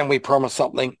 Can we promise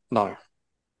something? No.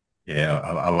 Yeah,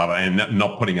 I love it. And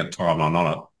not putting a timeline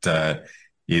on it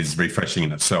is refreshing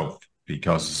in itself.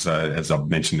 Because as I've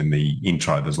mentioned in the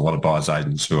intro, there's a lot of buyers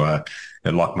agents who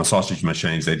they're like my sausage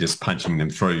machines. They're just punching them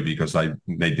through because they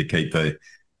need to keep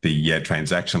the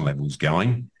transaction levels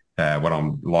going. what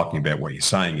I'm liking about what you're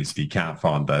saying is if you can't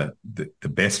find the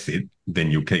best fit, then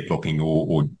you'll keep looking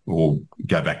or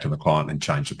go back to the client and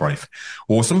change the brief.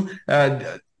 Awesome.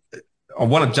 I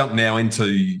want to jump now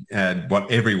into what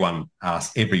everyone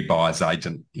asks every buyer's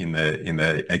agent in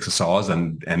the exercise,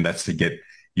 and that's to get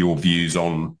your views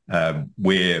on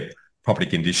where property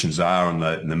conditions are in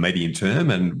the medium term,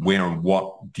 and where and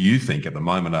what do you think at the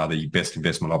moment are the best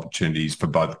investment opportunities for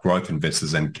both growth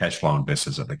investors and cash flow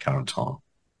investors at the current time?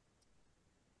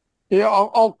 Yeah,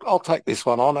 I'll take this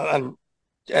one on. And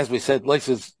as we said,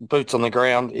 Lisa's boots on the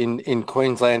ground in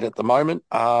Queensland at the moment.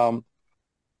 I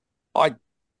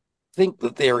think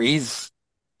that there is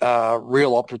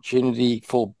real opportunity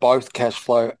for both cash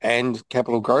flow and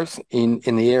capital growth in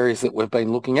the areas that we've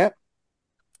been looking at.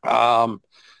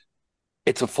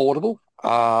 It's affordable,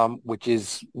 which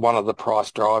is one of the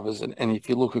price drivers. And if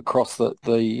you look across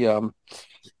the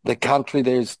country,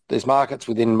 there's markets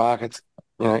within markets.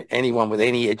 You know, anyone with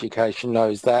any education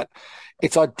knows that.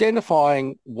 It's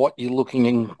identifying what you're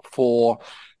looking for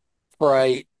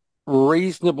a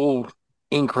reasonable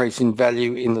increase in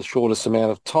value in the shortest amount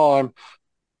of time.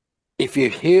 If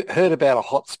you've heard about a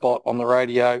hotspot on the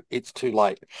radio, it's too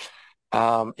late.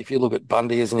 If you look at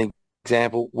Bundy as an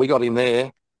example, we got in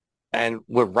there and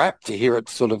we're rapt to hear it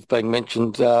sort of being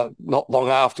mentioned not long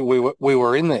after we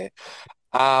were in there.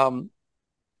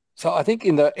 So I think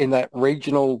in that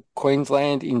regional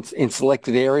Queensland, in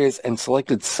selected areas and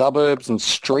selected suburbs and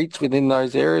streets within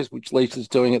those areas, which Lisa's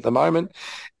doing at the moment,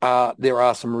 there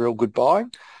are some real good buying.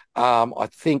 I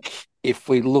think if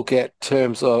we look at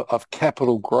terms of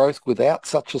capital growth without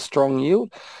such a strong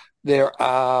yield, there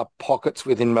are pockets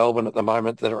within Melbourne at the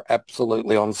moment that are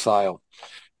absolutely on sale.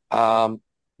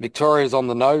 Victoria's on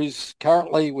the nose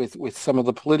currently with some of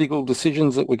the political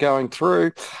decisions that we're going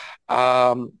through.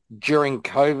 During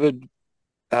COVID,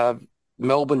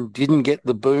 Melbourne didn't get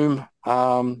the boom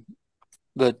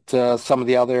that some of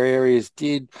the other areas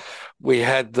did. We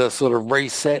had the sort of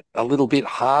reset a little bit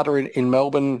harder in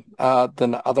Melbourne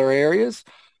than other areas.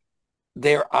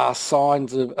 There are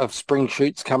signs of spring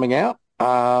shoots coming out.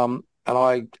 And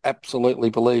I absolutely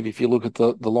believe if you look at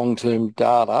the long-term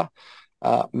data,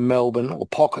 Melbourne or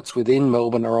pockets within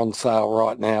Melbourne are on sale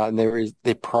right now, and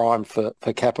they're primed for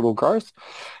capital growth.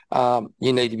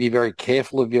 You need to be very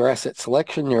careful of your asset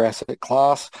selection, your asset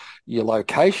class, your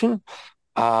location.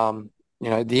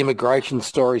 The immigration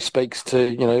story speaks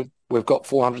to, we've got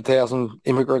 400,000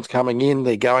 immigrants coming in.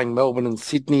 They're going Melbourne and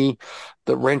Sydney,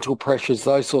 the rental pressures,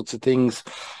 those sorts of things.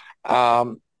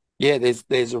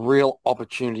 There's real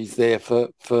opportunities there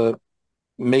for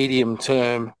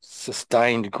medium-term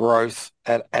sustained growth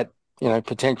at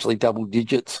potentially double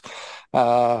digits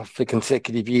for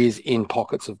consecutive years in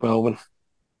pockets of Melbourne.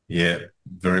 Yeah,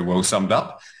 very well summed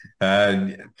up.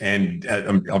 I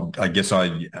guess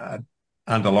I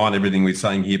underline everything we're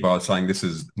saying here by saying this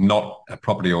is not a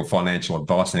property or financial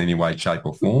advice in any way, shape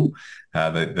or form.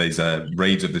 These are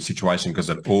reads of the situation because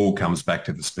it all comes back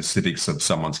to the specifics of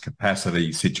someone's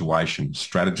capacity, situation,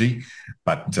 strategy.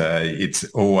 But it's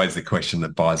always the question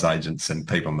that buyers agents and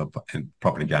people in the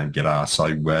property game get asked. So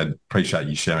appreciate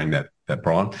you sharing that,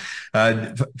 Brian.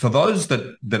 For those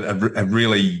that are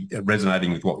really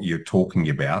resonating with what you're talking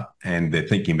about and they're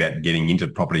thinking about getting into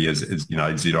property as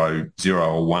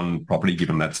zero or one property,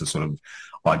 given that's the sort of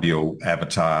ideal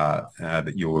avatar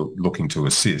that you're looking to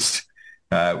assist,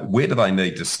 where do they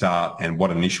need to start and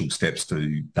what initial steps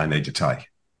do they need to take?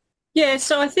 Yeah,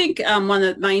 so I think one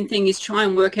of the main things is try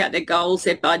and work out their goals,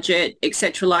 their budget,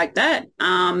 etc., like that.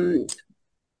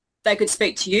 They could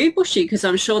speak to you, Bushy, because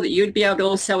I'm sure that you'd be able to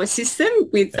also assist them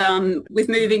with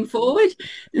moving forward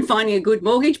and finding a good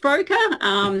mortgage broker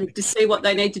to see what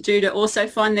they need to do to also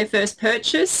find their first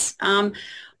purchase.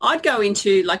 I'd go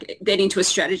into a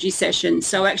strategy session,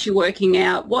 so actually working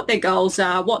out what their goals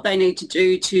are, what they need to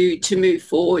do to move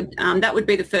forward. That would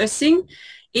be the first thing.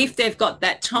 If they've got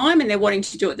that time and they're wanting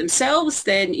to do it themselves,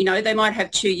 then, they might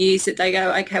have 2 years that they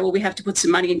go, okay, well, we have to put some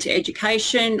money into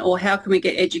education, or how can we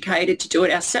get educated to do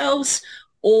it ourselves?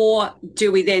 Or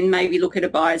do we then maybe look at a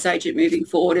buyer's agent moving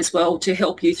forward as well to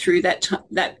help you through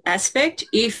that aspect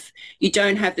if you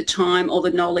don't have the time or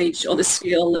the knowledge or the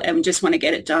skill and just want to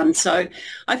get it done? So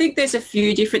I think there's a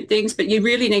few different things, but you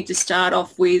really need to start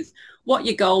off with what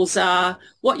your goals are,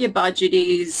 what your budget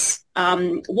is,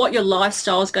 what your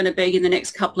lifestyle is going to be in the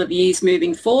next couple of years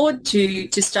moving forward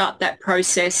to start that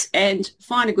process, and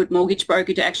find a good mortgage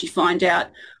broker to actually find out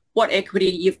what equity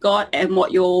you've got and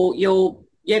what your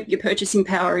purchasing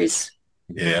power is.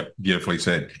 Yeah, beautifully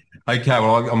said. Okay,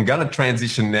 well, I'm going to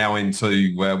transition now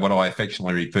into what I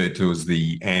affectionately refer to as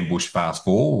the ambush fast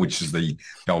four, which is the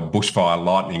old bushfire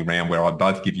lightning round where I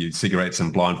both give you cigarettes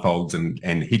and blindfolds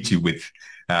and hit you with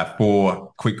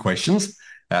four quick questions.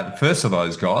 The first of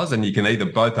those, guys, and you can either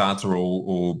both answer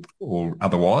or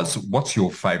otherwise, what's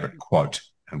your favourite quote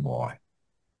and why?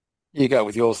 You go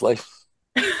with yours, Lee.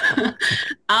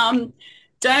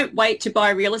 Don't wait to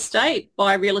buy real estate.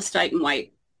 Buy real estate and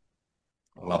wait.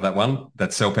 I love that one.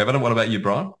 That's self-evident. What about you,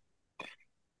 Brian?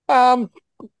 Um,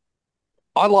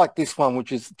 I like this one,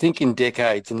 which is think in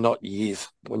decades and not years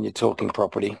when you're talking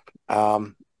property. I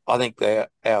think our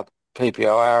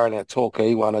PPOR and our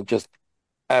Torquay one are just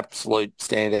absolute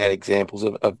standout examples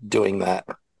of doing that.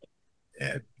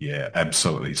 Yeah,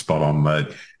 absolutely spot on.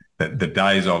 The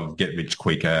days of get rich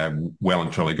quick are well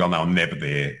and truly gone. They were never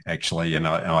there, actually, and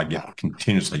I get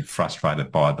continuously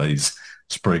frustrated by these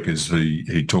spruikers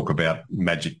who talk about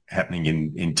magic happening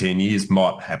in 10 years.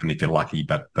 Might happen if you're lucky,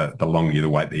 but the longer you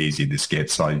wait, the easier this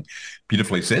gets. So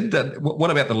beautifully said. What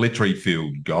about the literary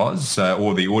field, guys,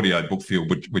 or the audio book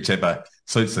field, whichever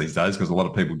suits these days, because a lot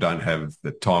of people don't have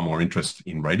the time or interest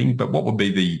in reading. But what would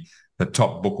be the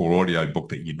top book or audio book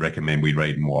that you'd recommend we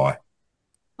read and why?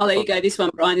 Oh, there you go. This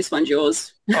one, Brian, this one's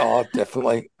yours. Oh,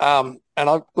 definitely. And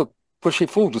look, Bushy,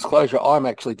 full disclosure, I'm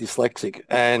actually dyslexic,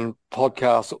 and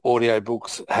podcast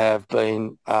audiobooks have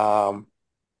been an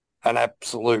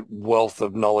absolute wealth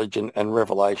of knowledge and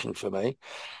revelation for me.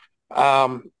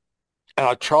 And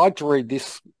I tried to read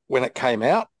this when it came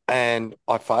out and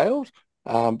I failed,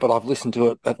 but I've listened to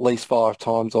it at least 5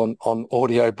 times on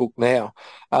audiobook now.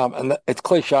 And it's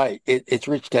cliche. It's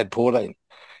Rich Dad Poor Dad.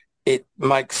 It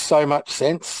makes so much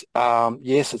sense.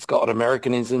 Yes, it's got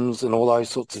Americanisms and all those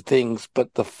sorts of things,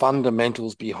 but the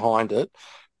fundamentals behind it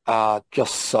are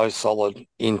just so solid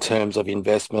in terms of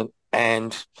investment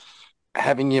and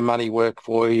having your money work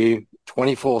for you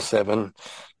 24/7,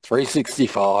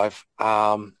 365.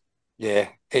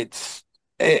 It's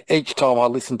each time I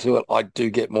listen to it, I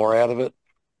do get more out of it.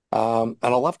 And I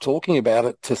love talking about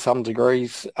it to some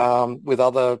degrees with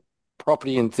other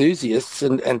property enthusiasts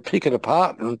and pick it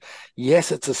apart. And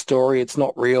yes, it's a story. It's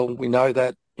not real. We know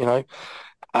that,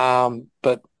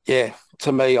 but yeah,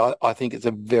 to me, I think it's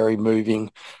a very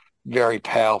moving, very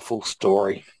powerful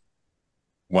story.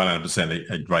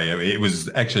 100% agree. It was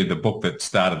actually the book that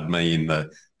started me in the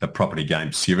property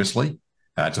game seriously,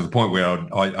 to the point where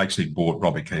I actually bought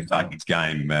Robert Kiyosaki's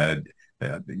game,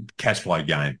 cash flow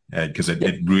game, because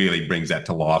it really brings that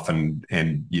to life and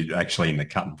you're actually in the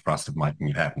cut and thrust of making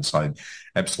it happen. So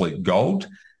absolute gold.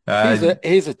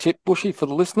 Here's a tip, Bushy, for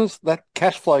the listeners. That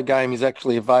cash flow game is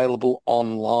actually available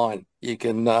online. You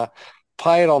can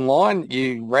play it online.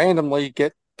 You randomly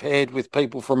get paired with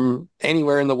people from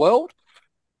anywhere in the world,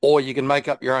 or you can make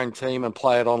up your own team and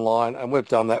play it online. And we've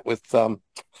done that with some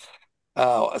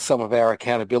of our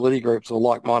accountability groups or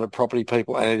like-minded property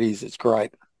people, and it's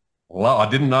great. Well, I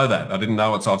didn't know that. I didn't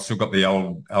know it. So I've still got the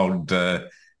old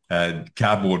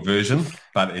cardboard version,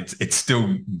 but it's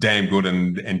still damn good.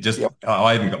 And just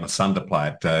I even got my son to play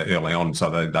it early on,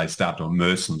 so they start to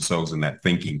immerse themselves in that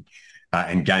thinking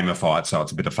and gamify it. So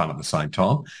it's a bit of fun at the same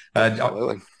time.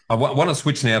 I want to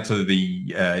switch now to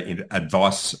the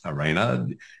advice arena.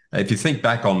 If you think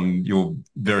back on your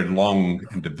very long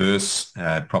and diverse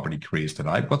property careers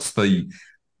today, what's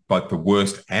both the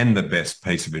worst and the best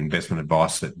piece of investment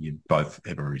advice that you both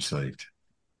ever received?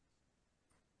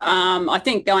 I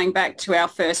think going back to our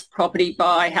first property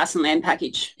buy, house and land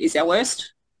package, is our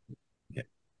worst. Yeah,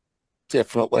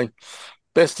 definitely.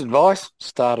 Best advice,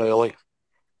 start early.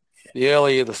 The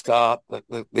earlier the start,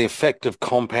 the effect of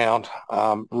compound,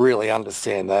 really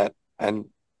understand that. And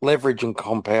leverage and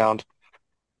compound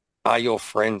are your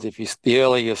friends. The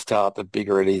earlier you start, the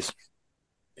bigger it is.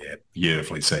 Yeah,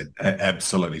 beautifully said.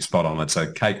 Absolutely spot on. It's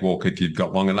a cakewalk if you've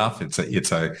got long enough. It's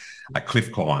a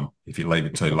cliff climb if you leave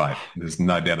it too late. There's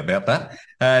no doubt about that.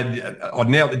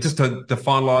 Now, just to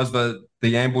finalise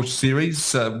the ambush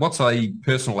series, what's a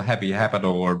personal happy habit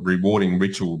or a rewarding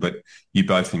ritual that you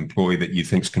both employ that you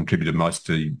think's contributed most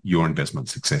to your investment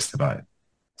success today?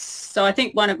 So I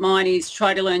think one of mine is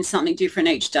try to learn something different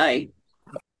each day.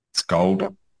 It's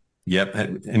gold. Yep.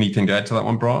 Anything to add to that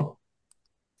one, Brian?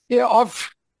 Yeah,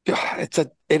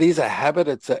 it is a habit.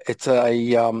 It's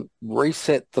a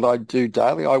reset that I do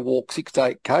daily. I walk 6 to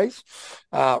 8 Ks,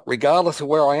 regardless of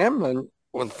where I am, and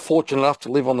I'm fortunate enough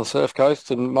to live on the surf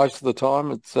coast. And most of the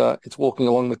time, it's walking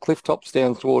along the cliff tops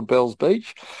down toward Bells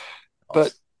Beach.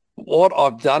 But what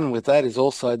I've done with that is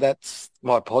also that's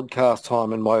my podcast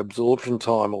time and my absorption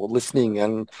time or listening.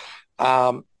 And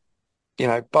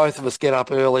both of us get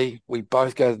up early. We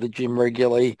both go to the gym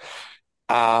regularly.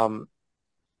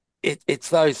 it's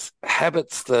those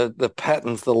habits, the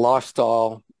patterns, the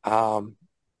lifestyle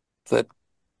that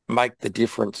make the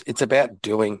difference. It's about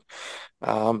doing.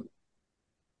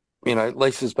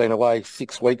 Lisa's been away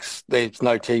 6 weeks. There's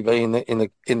no TV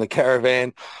in the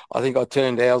caravan. I think I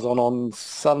turned ours on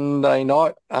Sunday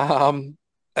night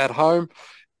at home.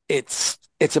 It's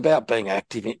about being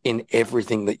active in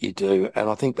everything that you do, and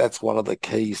I think that's one of the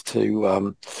keys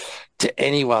to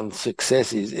anyone's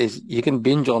success is you can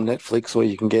binge on Netflix or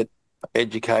you can get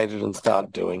educated and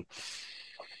start doing.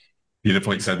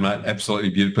 Beautifully said, mate.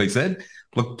 Absolutely beautifully said.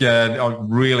 Look, I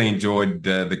really enjoyed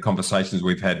the conversations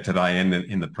we've had today and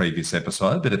in the previous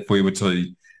episode. But if we were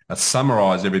to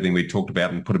summarise everything we talked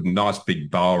about and put a nice big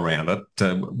bow around it,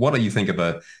 what do you think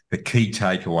are the key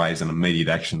takeaways and immediate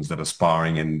actions that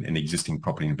aspiring and existing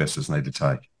property investors need to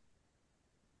take?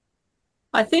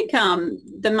 I think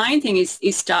the main thing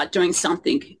is start doing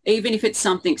something, even if it's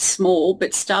something small,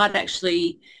 but start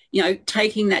actually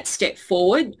taking that step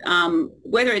forward,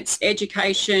 whether it's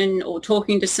education or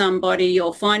talking to somebody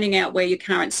or finding out where your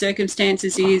current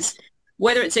circumstances is,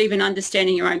 whether it's even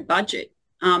understanding your own budget,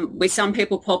 where some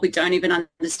people probably don't even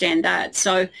understand that.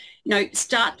 So,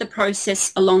 start the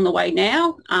process along the way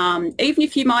now, even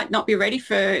if you might not be ready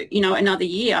for, another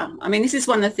year. I mean, this is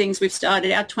one of the things we've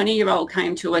started. Our 20-year-old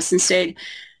came to us and said,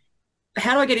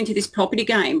 how do I get into this property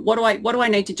game? What do I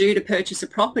need to do to purchase a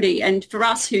property? And for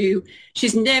us,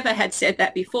 she's never had said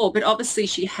that before, but obviously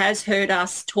she has heard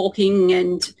us talking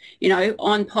and,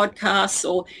 on podcasts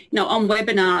or, on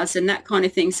webinars and that kind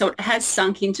of thing. So it has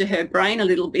sunk into her brain a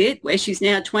little bit, where she's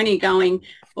now 20 going,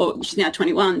 or she's now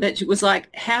 21, but she was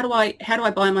like, how do I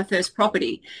buy my first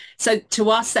property? So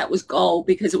to us, that was gold,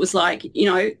 because it was like,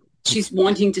 she's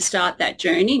wanting to start that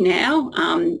journey now,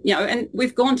 and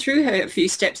we've gone through her a few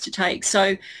steps to take.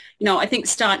 So, I think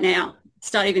start now,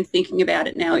 start even thinking about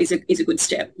it now is a good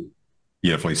step.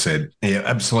 Beautifully said. Yeah,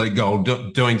 absolute gold.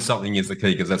 Doing something is the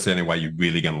key, because that's the only way you're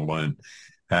really going to learn.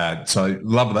 So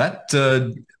love that.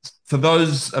 For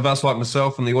those of us like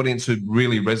myself and the audience who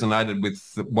really resonated with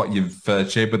what you've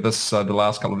shared with us the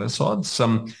last couple of episodes,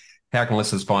 how can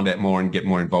listeners find out more and get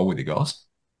more involved with you guys?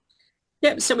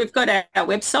 Yep, so we've got our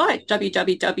website,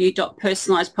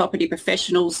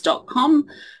 www.personalisedpropertyprofessionals.com.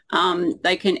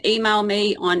 They can email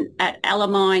me at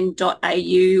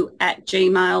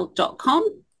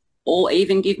alamine.au@gmail.com, or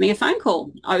even give me a phone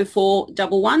call,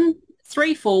 0411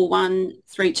 341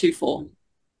 324.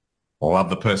 I love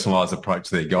the personalised approach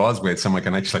there, guys, where someone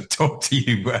can actually talk to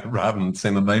you rather than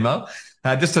send an email.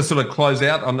 Just to sort of close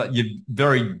out on that, you've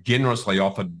very generously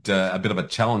offered a bit of a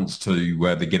challenge to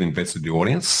the Get Invested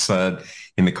audience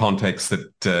in the context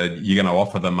that you're going to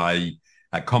offer them a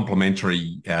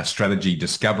complimentary strategy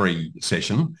discovery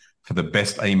session for the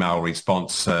best email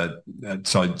response. So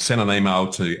send an email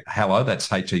to hello, that's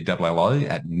HELLO,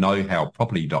 at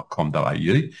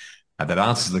knowhowproperty.com.au that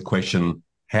answers the question,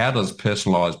 how does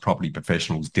personalised property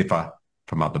professionals differ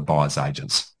from other buyers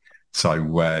agents? So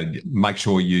make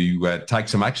sure you take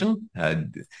some action.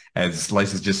 As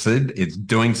Lisa's just said, it's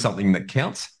doing something that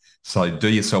counts. So do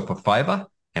yourself a favour,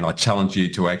 and I challenge you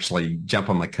to actually jump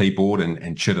on the keyboard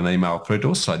and shoot an email through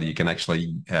to us so that you can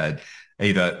actually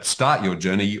either start your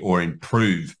journey or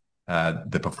improve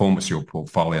the performance of your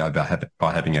portfolio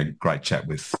by having a great chat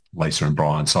with Lisa and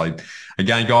Brian. So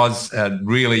again, guys,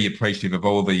 really appreciative of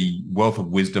all the wealth of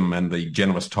wisdom and the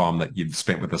generous time that you've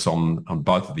spent with us on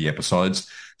both of the episodes.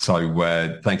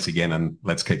 So thanks again, and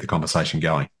let's keep the conversation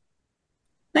going.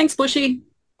 Thanks, Bushy.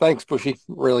 Thanks, Bushy.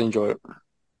 Really enjoyed it.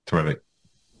 Terrific.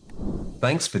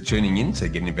 Thanks for tuning in to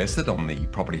Get Invested on the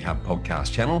Property Hub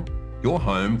podcast channel, your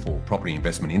home for property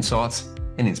investment insights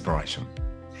and inspiration.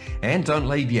 And don't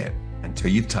leave yet until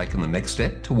you've taken the next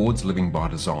step towards living by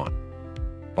design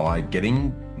by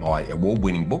getting my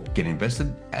award-winning book, Get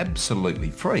Invested,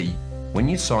 absolutely free when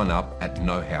you sign up at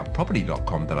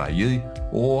knowhowproperty.com.au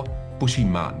or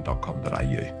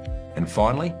bushymartin.com.au. And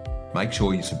finally, make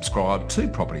sure you subscribe to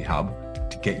Property Hub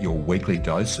to get your weekly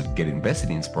dose of Get Invested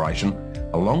inspiration,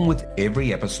 along with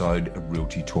every episode of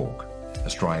Realty Talk,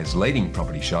 Australia's leading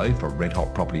property show for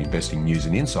red-hot property investing news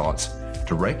and insights,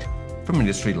 direct from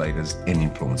industry leaders and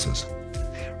influencers.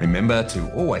 Remember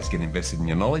to always get invested in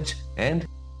your knowledge, and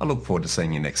I look forward to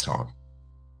seeing you next time.